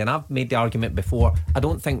trained. And I've made the argument before, I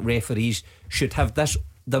don't think referees should have this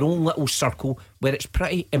their own little circle where it's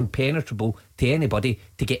pretty impenetrable to anybody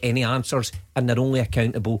to get any answers, and they're only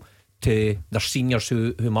accountable to their seniors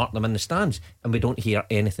who mark them in the stands, and we don't hear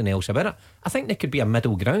anything else about it. I think there could be a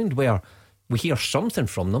middle ground where we hear something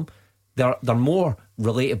from them. They're more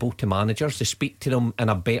relatable to managers. They speak to them in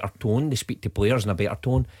a better tone. They speak to players in a better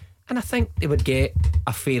tone, and I think they would get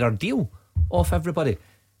a fairer deal off everybody.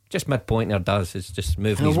 Just midpoint there, Daz is just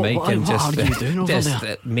moving his mic and what are you doing over just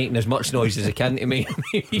there? making as much noise as he can to make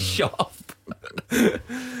me shut up.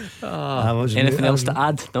 Anything else to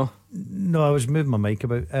add? No, I was moving my mic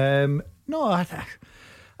about. No,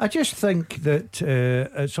 I just think that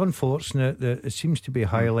it's unfortunate that it seems to be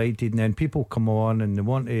highlighted, and then people come on and they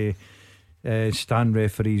want to stand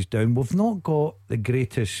referees down. We've not got the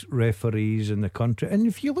greatest referees in the country, and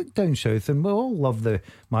if you look down south, and we all love the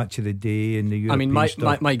match of the day and the European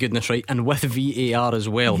stuff. my goodness, right, and with VAR as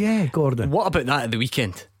well. Yeah, Gordon. What about that at the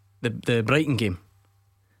weekend? The Brighton game.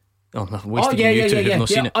 Oh, I'm wasting you two who've not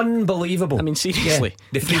seen it. Unbelievable. I mean, seriously,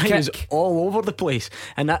 the free guy kick was all over the place.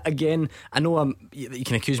 And that, again, I know you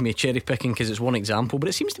can accuse me of cherry picking because it's one example, but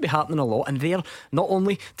it seems to be happening a lot. And they're not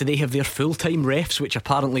only do they have their full-time refs, which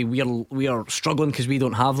apparently we are struggling because we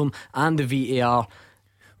don't have them, and the VAR.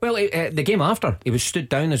 Well, the game after, he was stood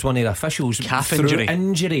down as one of the officials through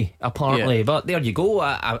injury, apparently. Yeah. But there you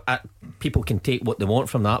go. People can take what they want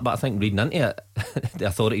from that, but I think reading into it, the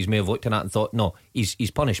authorities may have looked at that and thought, no, he's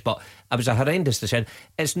punished. But it was a horrendous decision.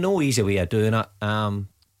 It's no easy way of doing it,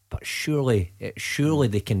 but surely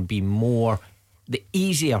they can be the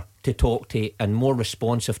easier to talk to and more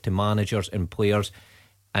responsive to managers and players.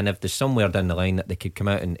 And if there's somewhere down the line that they could come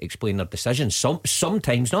out and explain their decisions,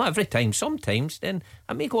 sometimes, not every time, sometimes, then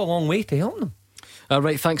it may go a long way to help them.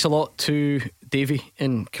 Right, thanks a lot to Davey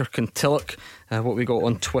in Kirkintilloch. What we got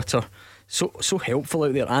on Twitter, so helpful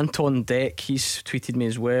out there. Anton Deck, he's tweeted me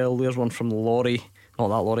as well. There's one from Laurie, not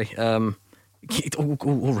that Laurie.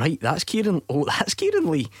 Right, that's Kieran. That's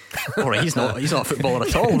Kieran Lee. Alright, he's not a footballer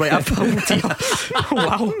at all. Right,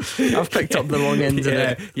 wow, I've picked up the wrong end of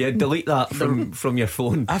the. Delete that from your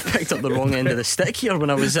phone. I've picked up the wrong end of the stick here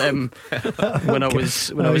when I was listening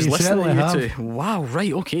to you two. Wow,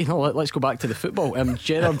 right, okay. No, let's go back to the football.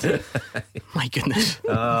 Gerard, my goodness,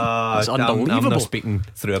 that's unbelievable. I'm not speaking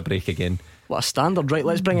through a break again. What a standard. Right,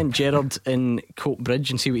 let's bring in Gerard in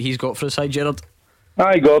Coatbridge and see what he's got for us. Hi, Gerard.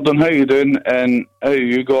 Hi Gordon, how you doing? And how are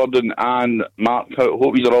you, Gordon and Mark?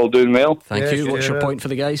 Hope you're all doing well. Thank you. What's your point for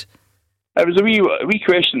the guys? It was a wee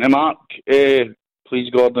question to Mark, please,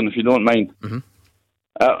 Gordon, if you don't mind. Mm-hmm.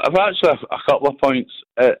 I've actually a couple of points.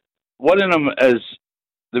 One of them is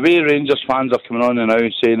the way Rangers fans are coming on and now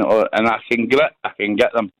saying, and I can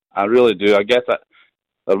get them. I really do. I get it.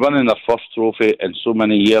 They're winning their first trophy in so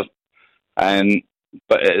many years,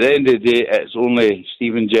 but at the end of the day, it's only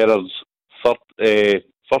Steven Gerrard's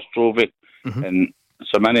first trophy in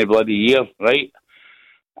so many bloody years, right?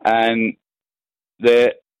 And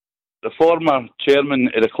the former chairman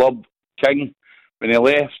of the club, King, when he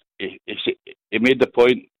left, he made the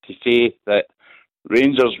point to say that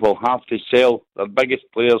Rangers will have to sell their biggest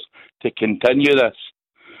players to continue this.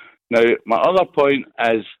 Now, my other point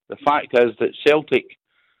is the fact is that Celtic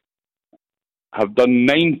have done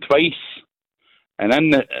 9 twice, and in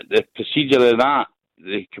the procedure of that,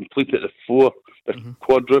 they completed the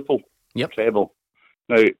quadruple treble.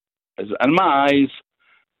 Now, in my eyes,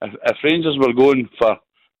 if Rangers were going for,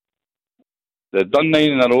 they've done 9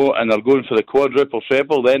 in a row and they're going for the quadruple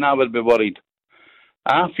treble, then I would be worried.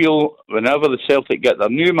 I feel whenever the Celtic get their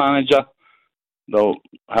new manager, they'll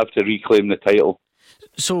have to reclaim the title.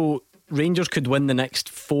 So Rangers could win the next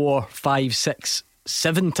 4, 5, 6,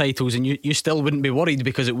 7 titles, and you still wouldn't be worried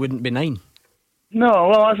because it wouldn't be 9. No,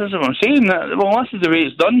 well, that's what I'm saying. Well, this is the way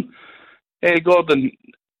it's done, Gordon.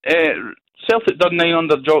 Celtic done 9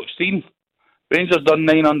 under Jock Stein. Rangers done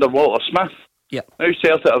 9 under Walter Smith. Yeah. Now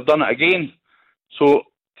Celtic have done it again. So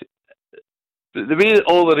the way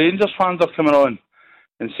all the Rangers fans are coming on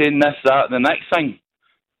and saying this, that, and the next thing,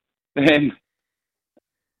 then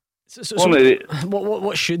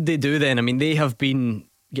what should they do then? I mean, they have been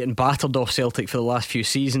getting battered off Celtic for the last few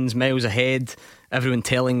seasons, miles ahead, everyone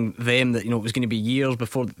telling them that it was going to be years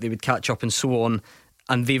before they would catch up and so on,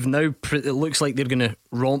 and they've now it looks like they're going to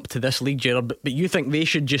romp to this league, Gerard, but you think they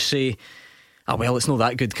should just say, well, it's not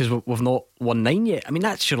that good because we've not won 9 yet? I mean,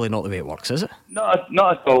 that's surely not the way it works, is it? Not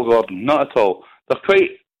at all, Gordon, not at all. They're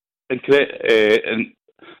quite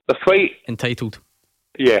they're quite entitled,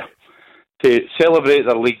 to celebrate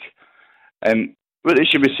their league, and what they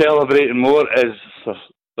should be celebrating more is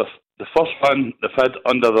the first one they've had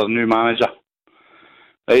under their new manager,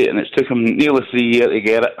 right? And it's took them nearly 3 years to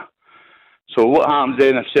get it. So what happens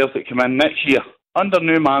then if Celtic come in next year under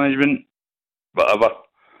new management, whatever,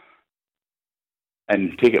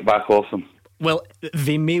 and take it back off them. Well,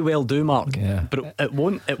 they may well do, Mark, but it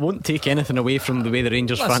won't take anything away from the way the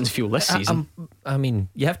Rangers fans feel this season. I mean,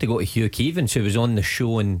 you have to go to Hugh Keevins, who was on the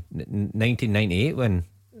show in 1998 when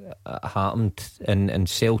it happened in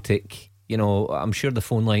Celtic. You know, I'm sure the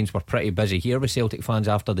phone lines were pretty busy here with Celtic fans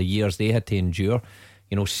after the years they had to endure,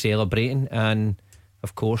 you know, celebrating. And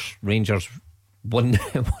of course, Rangers won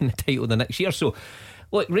the title the next year. So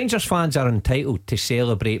look, Rangers fans are entitled to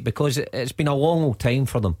celebrate because it's been a long old time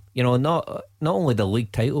for them. You know, not only the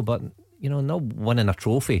league title, but, you know, not winning a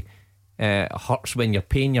trophy. It hurts when you're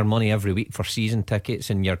paying your money every week for season tickets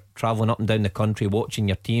and you're travelling up and down the country watching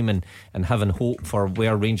your team and having hope for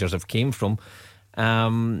where Rangers have came from,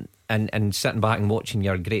 and sitting back and watching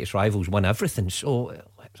your greatest rivals win everything. So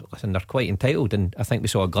listen, they're quite entitled, and I think we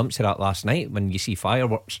saw a glimpse of that last night when you see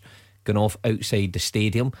fireworks going off outside the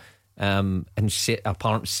stadium. And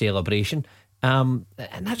apparent celebration, and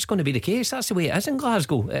that's going to be the case. That's the way it is in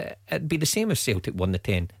Glasgow. It'd be the same if Celtic won the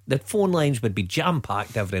 10. The phone lines would be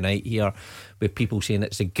jam-packed every night here with people saying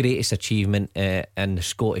it's the greatest achievement in the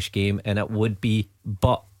Scottish game, and it would be,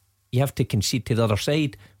 but you have to concede to the other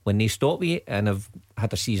side when they stop you and have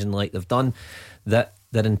had a season like they've done, that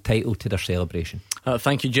they're entitled to their celebration.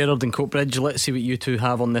 Thank you, Gerard and Coatbridge. Let's see what you two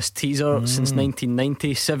have on this teaser. Since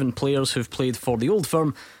 1990, 7 players who've played for the Old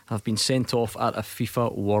Firm have been sent off at a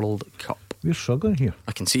FIFA World Cup. We're struggling here.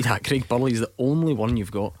 I can see that. Craig Burley's the only one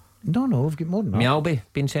you've got. No, we've got more than that. Mialby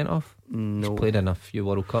been sent off? No. He's played in a few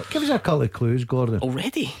World Cups. Give us a couple of clues, Gordon.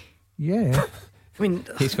 Already? Yeah. I mean,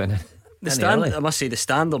 he's winning. I must say, the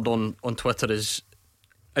standard on Twitter is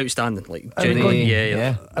outstanding. Like, genuinely,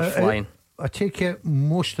 yeah. Flying. I take it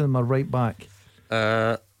most of them are right back.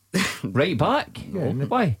 Right back? Yeah,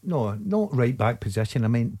 why? No, not right back position. I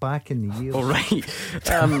meant back in the years. Oh, right.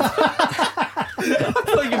 I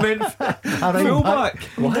thought you meant full back.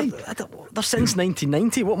 Why? They're since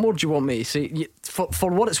 1990. What more do you want me to say?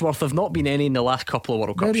 For what it's worth, there's not been any in the last couple of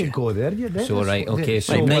World Cups. There you go. There you go. So right, okay.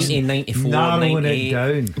 So Right, 1994, narrowing 98. it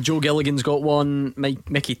down. Joe Gilligan's got one.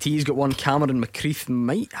 Mickey T's got one. Cameron McCreath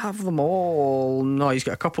might have them all. No, he's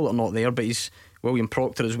got a couple that are not there, but he's William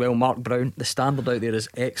Proctor as well. Mark Brown. The standard out there is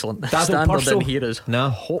excellent. The standard in here is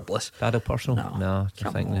hopeless. Dado Purcell? No, I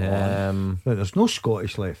think Right, there's no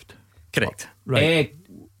Scottish left. Correct. Right.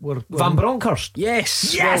 Van Bronckhorst.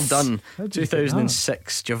 Yes. Well done.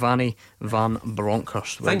 2006, Giovanni Van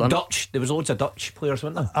Bronckhorst. Well done. Dutch. There was loads of Dutch players,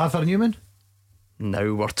 weren't there? Arthur Newman.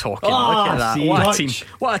 Now we're talking. Look at that. What a team.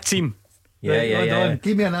 What a team. Yeah.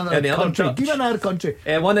 Give me another country. Give me another country.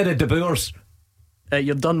 One of the De Boers.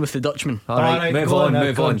 You're done with the Dutchman. All right, move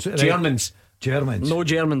on. Germans. No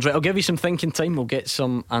Germans. Right, I'll give you some thinking time. We'll get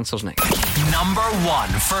some answers next. Number 1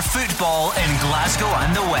 for football in Glasgow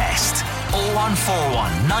and the West.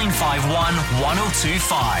 0141 951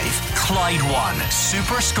 1025. Clyde 1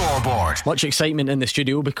 Super Scoreboard. Much excitement in the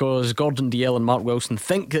studio because Gordon Dalziel and Mark Wilson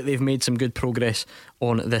think that they've made some good progress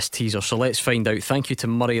on this teaser. So let's find out. Thank you to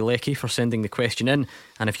Murray Leckie for sending the question in.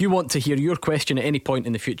 And if you want to hear your question at any point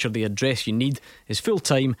in the future, the address you need is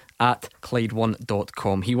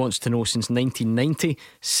fulltime@clyde1.com. He wants to know, since 1990,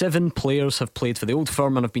 7 players have played for the Old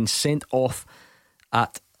Firm and have been sent off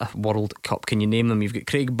at a World Cup. Can you name them? You've got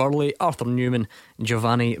Craig Burley, Arthur Newman,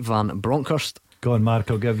 Giovanni Van Bronckhorst. Go on, Mark,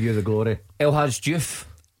 I'll give you the glory. Elhaj Diouf.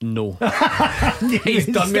 No. He's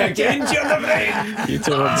done me again, Jeremy. You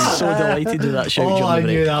two are so delighted with that shout. I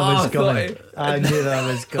knew that was coming. I knew that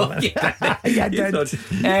was coming. Yeah, did.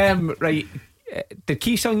 Right. Did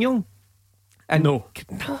Ki Sung Young? No.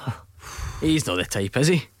 He's not the type, is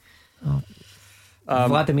he?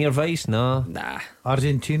 Vladimir Weiss? No. Nah.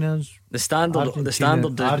 Argentina's. The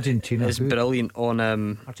standard Argentina is brilliant on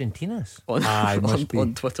Argentinas. On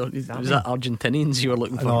Twitter. Was that Argentinians you were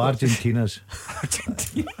looking for? No, Argentinas.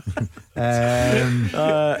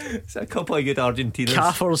 It's a couple of good Argentinas.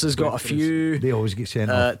 Caffers has got a few. They always get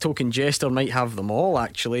sent off. Token Jester might have them all,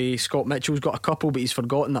 actually. Scott Mitchell's got a couple, but he's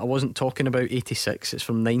forgotten that I wasn't talking about 86. It's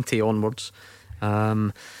from 90 onwards.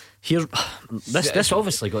 Here, this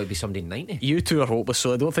obviously got to be somebody in 90. You two are hopeless,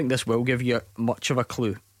 so I don't think this will give you much of a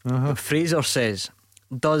clue. But Fraser says,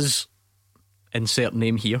 does insert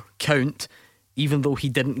name here count even though he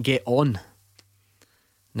didn't get on?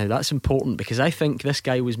 Now that's important because I think this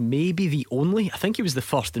guy was maybe the only, I think he was the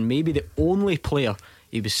first and maybe the only player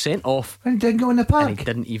he was sent off and he didn't go in the park and he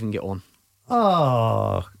didn't even get on.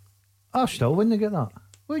 Oh, I still wouldn't get that.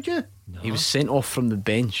 Would you? No. He was sent off from the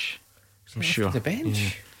bench. I'm sure. The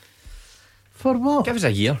bench? For what? Give us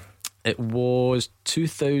a year. It was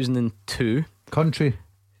 2002. Country?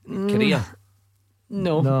 Korea?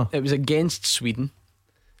 No, it was against Sweden.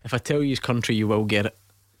 If I tell you his country, you will get it.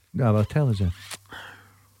 No, well, tell us then.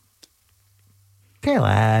 Tell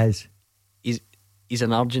us. He's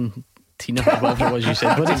an Argentina, whatever it was you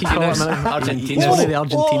said. What did he call it? Argentina. He's one of the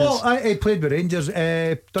Argentinas. He played with Rangers.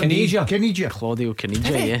 Caniggia. Claudio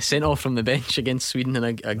Caniggia, yeah. Sent off from the bench against Sweden in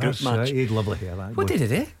a group match. He had lovely hair. What did he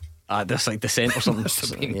do? That's like descent or something. Must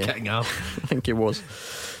have been kicking off. I think it was.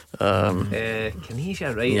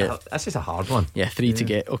 Caniggia, right? Yeah. This is a hard one. Yeah, 3 to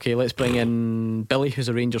get. Okay, let's bring in Billy, who's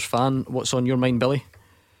a Rangers fan. What's on your mind, Billy?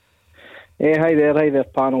 Hi there,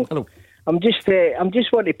 panel. Hello. I'm just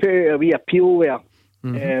want to put out a wee appeal there,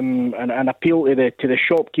 and an appeal to the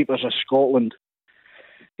shopkeepers of Scotland.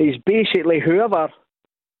 Is basically whoever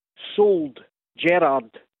sold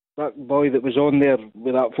Gerrard, that boy that was on there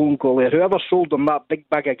with that phone call there, whoever sold him that big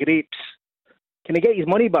bag of grapes, can he get his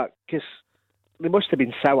money back? Because they must have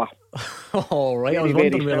been sour. Oh, right. I was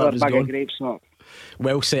wondering where that was going. Grapes,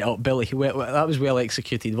 well set up, Billy. That was well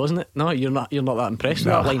executed, wasn't it? No, you're not that impressed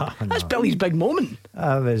with that line. That's Billy's big moment.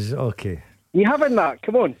 I was okay. You having that?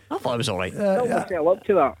 Come on. I thought it was alright. Don't tell up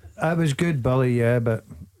to that. It was good, Billy, yeah, but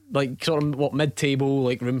like sort of what, mid-table,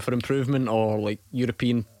 like room for improvement, or like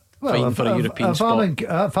European, fighting for a European spot.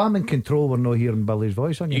 If I'm in control, we're not hearing Billy's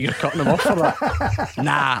voice on you. You're cutting him off for that.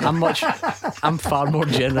 Nah, I'm far more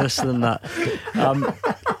generous than that.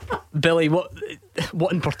 Billy, what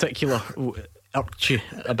in particular irked you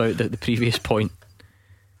about the previous point?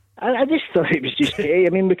 I just thought it was just I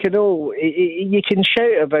mean, we can all you can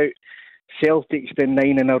shout about Celtic's done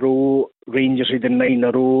 9 in a row, Rangers have done 9 in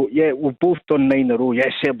a row. Yeah, we've both done 9 in a row.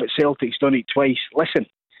 Yes, sir, but Celtic's done it twice. Listen,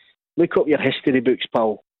 look up your history books,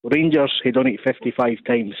 pal. Rangers had done it 55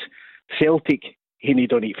 times. Celtic had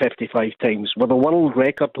done it 55 times. We're the world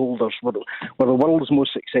record holders. We're the world's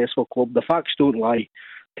most successful club. The facts don't lie.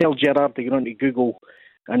 Tell Gerrard to go onto Google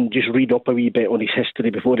and just read up a wee bit on his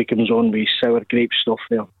history before he comes on with his sour grape stuff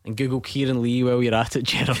there. And Google Kieran Lee while you're at it,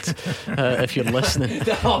 Gerrard, if you're listening.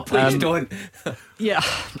 Oh, please don't. Yeah,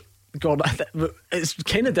 God, it's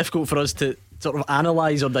kind of difficult for us to sort of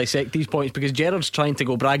analyse or dissect these points because Gerrard's trying to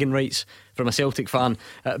go bragging rights from a Celtic fan.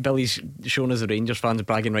 Billy's shown us the Rangers fans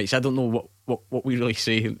bragging rights. I don't know what we really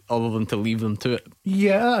say other than to leave them to it.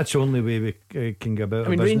 Yeah, that's the only way we can go about it. I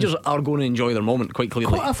mean, Rangers are going to enjoy their moment quite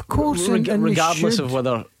clearly. Of course, regardless of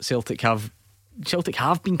whether Celtic have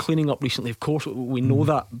been cleaning up recently. Of course, we know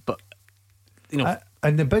that, but you know.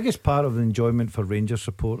 And the biggest part of the enjoyment for Rangers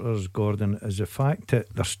supporters, Gordon, is the fact that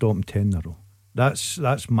they're stopping 10 in a row.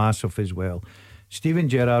 That's massive as well. Steven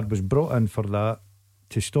Gerrard was brought in for that,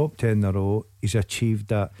 to stop 10 in a row. He's achieved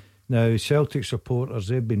that. Now Celtic supporters,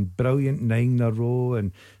 they've been brilliant 9 in a row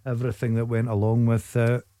and everything that went along with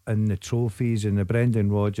it, and the trophies and the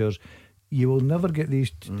Brendan Rodgers. You will never get these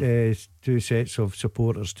two sets of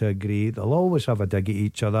supporters to agree. They'll always have a dig at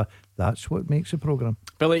each other. That's what makes the programme.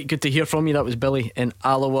 Billy, good to hear from you. That was Billy in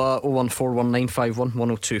Alloa.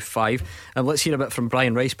 01419511025. And let's hear a bit from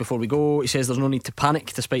Brian Rice before we go. He says there's no need to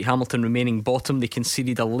panic despite Hamilton remaining bottom. They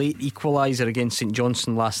conceded a late equaliser against St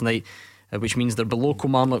Johnstone last night, which means they're below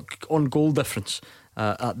Kilmarnock on goal difference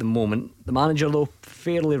at the moment. The manager, though,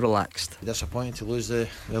 fairly relaxed. Disappointed to lose the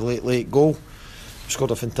late goal.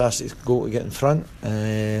 Scored a fantastic goal to get in front.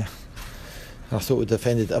 I thought we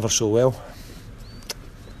defended ever so well.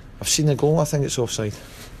 I've seen the goal. I think it's offside,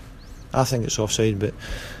 but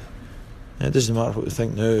it doesn't matter what we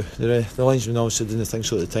think now. The linesman obviously didn't think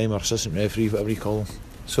so at the time, or assistant referee, whatever you call him.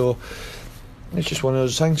 So it's just one of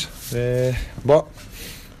those things. But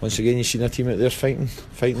once again, you've seen a team out there fighting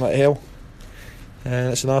like hell,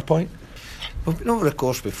 and it's another point. We've been over the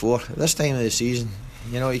course before. At this time of the season,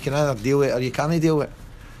 you know, you can either deal with it or you can't deal with it.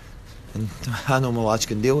 And I know my lads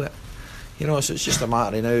can deal with it. You know, so it's just a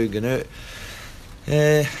matter of now going out.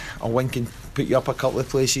 A win can put you up a couple of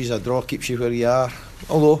places, a draw keeps you where you are.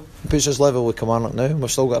 Although, it puts us level with Kilmarnock now, and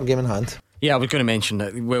we've still got a game in hand. Yeah, I was going to mention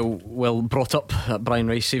that. Well brought up. Brian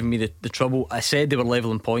Rice saving me the trouble. I said they were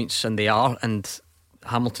level in points, and they are. And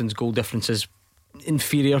Hamilton's goal difference is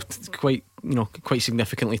inferior, quite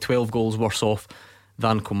significantly. 12 goals worse off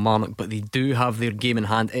than Kilmarnock, but they do have their game in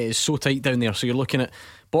hand. It is so tight down there. So you're looking at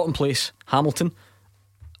bottom place Hamilton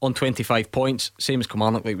on 25 points, same as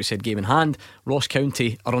Kilmarnock, like we said, game in hand. Ross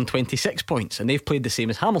County are on 26 points, and they've played the same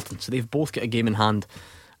as Hamilton, so they've both got a game in hand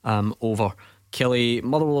over Killie.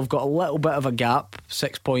 Motherwell have got a little bit of a gap,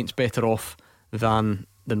 6 points better off than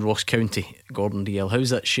Ross County. Gordon Dalziel, how's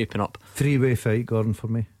that shaping up? 3-way fight, Gordon, for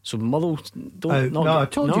me. So Motherwell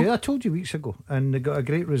I told you weeks ago, and they got a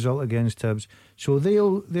great result against Hibs. So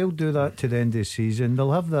they'll do that to the end of the season.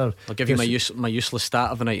 They'll have their. I'll give you my useless stat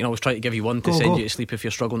of the night. I was trying to give you one to send you to sleep if you're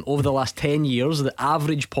struggling. Over the last 10 years, the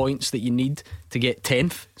average points that you need to get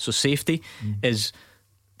 10th, so safety, is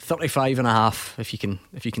 35.5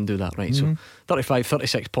 if you can do that, right? So 35,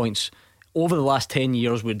 36 points over the last 10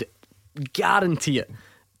 years would guarantee it.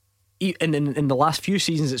 In the last few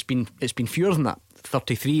seasons it's been fewer than that.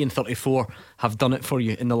 33 and 34 have done it for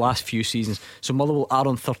you in the last few seasons. So Motherwell are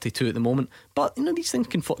on 32 at the moment, but these things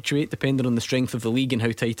can fluctuate depending on the strength of the league and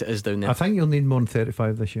how tight it is down there. I think you'll need more than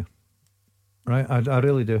 35 this year, right? I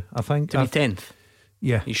really do. I think to be 10th.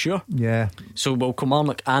 Yeah. You sure? Yeah. So will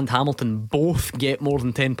Kilmarnock and Hamilton both get more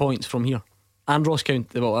than 10 points from here? And Ross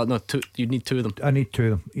County? Well, no, you'd need two of them. I need two of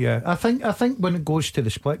them. Yeah. I think when it goes to the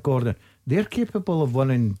split, Gordon, they're capable of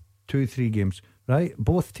winning 2-3 games, right?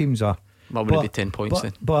 Both teams are. What would it be 10 points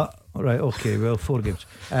then? But right, okay, well, 4 games.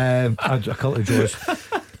 A couple of draws.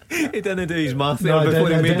 He didn't do his math there before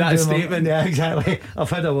he made that statement. Yeah, exactly. I've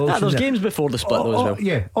had a Wilson. There's games before the split though as well.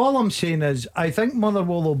 Yeah, all I'm saying is I think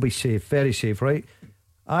Motherwell will be safe, very safe, right?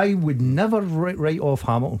 I would never write off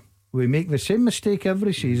Hamilton. We make the same mistake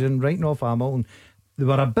every season, writing off Hamilton. They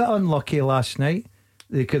were a bit unlucky last night.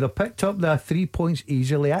 They could have picked up their 3 points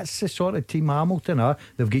easily. That's the sort of team Hamilton are.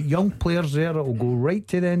 They've got young players there that will go right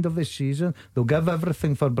to the end of the season. They'll give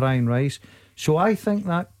everything for Brian Rice. So I think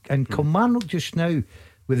that, and Kilmarnock just now,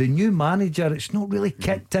 with a new manager, it's not really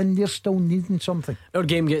kicked in. They're still needing something. Our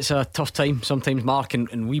game gets a tough time sometimes, Mark,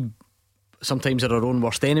 and we sometimes are our own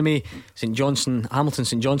worst enemy. Hamilton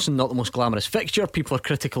St Johnstone, not the most glamorous fixture. People are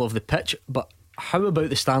critical of the pitch, but how about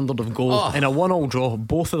the standard of goal in a 1-1 draw?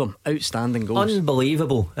 Both of them outstanding goals.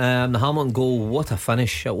 Unbelievable. The Hamilton goal, what a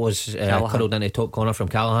finish it was, curled into top corner from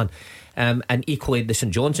Callaghan. And equally the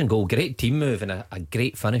St Johnstone goal, great team move and a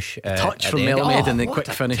great finish. Touch from Melamed and the quick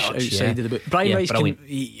finish outside of the boot. Brian Rice,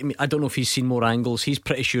 I don't know if he's seen more angles. He's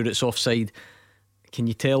pretty sure it's offside. Can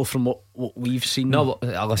you tell from what we've seen? No,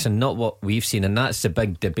 listen, not what we've seen, and that's the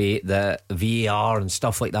big debate, that VAR and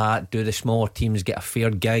stuff like that. Do the smaller teams get a fair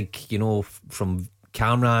gig, from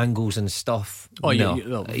camera angles and stuff? VAR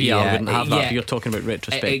wouldn't have that. You're talking about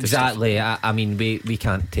retrospective exactly stuff. I mean we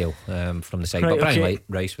can't tell from the side, right, but Brian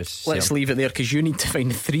Rice was. Let's leave it there, because you need to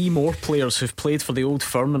find 3 more players who've played for the Old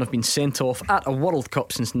Firm and have been sent off at a World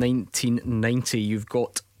Cup since 1990. You've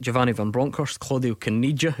got Giovanni Van Bronckhorst, Claudio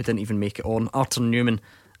Caniggia, who didn't even make it on, Arthur Newman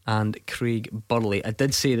and Craig Burley. I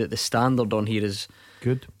did say that the standard on here is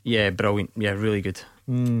good. Yeah, brilliant. Yeah, really good.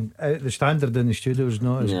 The standard in the studio is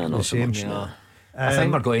not as the same. I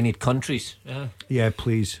think we're going to need countries. Yeah,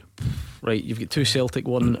 please. Right, you've got 2 Celtic,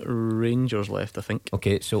 1 Rangers left, I think.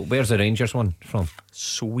 Okay, so where's the Rangers one from?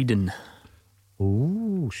 Sweden.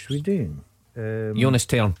 Oh, Sweden. Jonas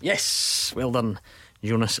Tern. Yes, well done,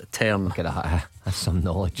 Jonas Tern. Look at that, that's some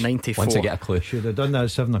knowledge. 94. Once I get a clue. Should have done that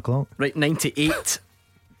at 7 o'clock. Right, 98.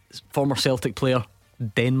 Former Celtic player,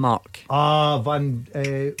 Denmark. Van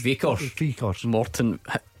Vickers. Morton.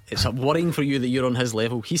 It's worrying for you that you're on his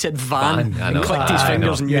level. He said Van and clicked his I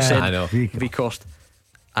fingers know. and you said Vickers.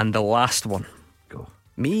 And the last one, go.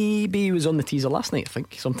 Maybe he was on the teaser last night, I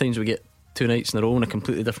think. Sometimes we get 2 nights in a row and a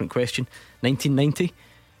completely different question. 1990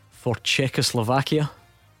 for Czechoslovakia.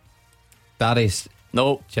 Darius.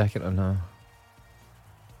 No.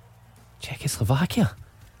 Czechoslovakia.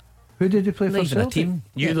 Who did he play for Celtic? A team.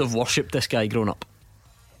 You'd have worshipped this guy growing up.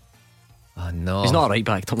 Oh no, he's not a right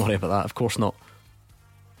back, don't worry about that. Of course not.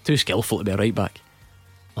 Too skillful to be a right back.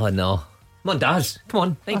 Oh no. Come on, Daz. Come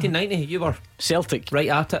on. 1990. You were Celtic, right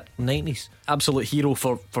at it. 90s. Absolute hero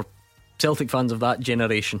for Celtic fans of that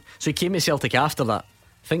generation. So he came to Celtic after that.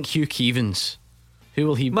 Think Hugh Keevans. Who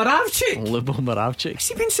will he? Moravcik. Lubo Moravcik. Has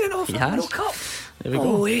he been sent off? He at the has. World Cup. There we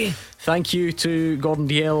go. Thank you to Gordon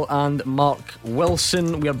Dalziel and Mark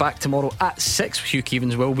Wilson. We are back tomorrow at 6. Hugh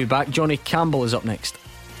Keevans will be back. Johnny Campbell is up next.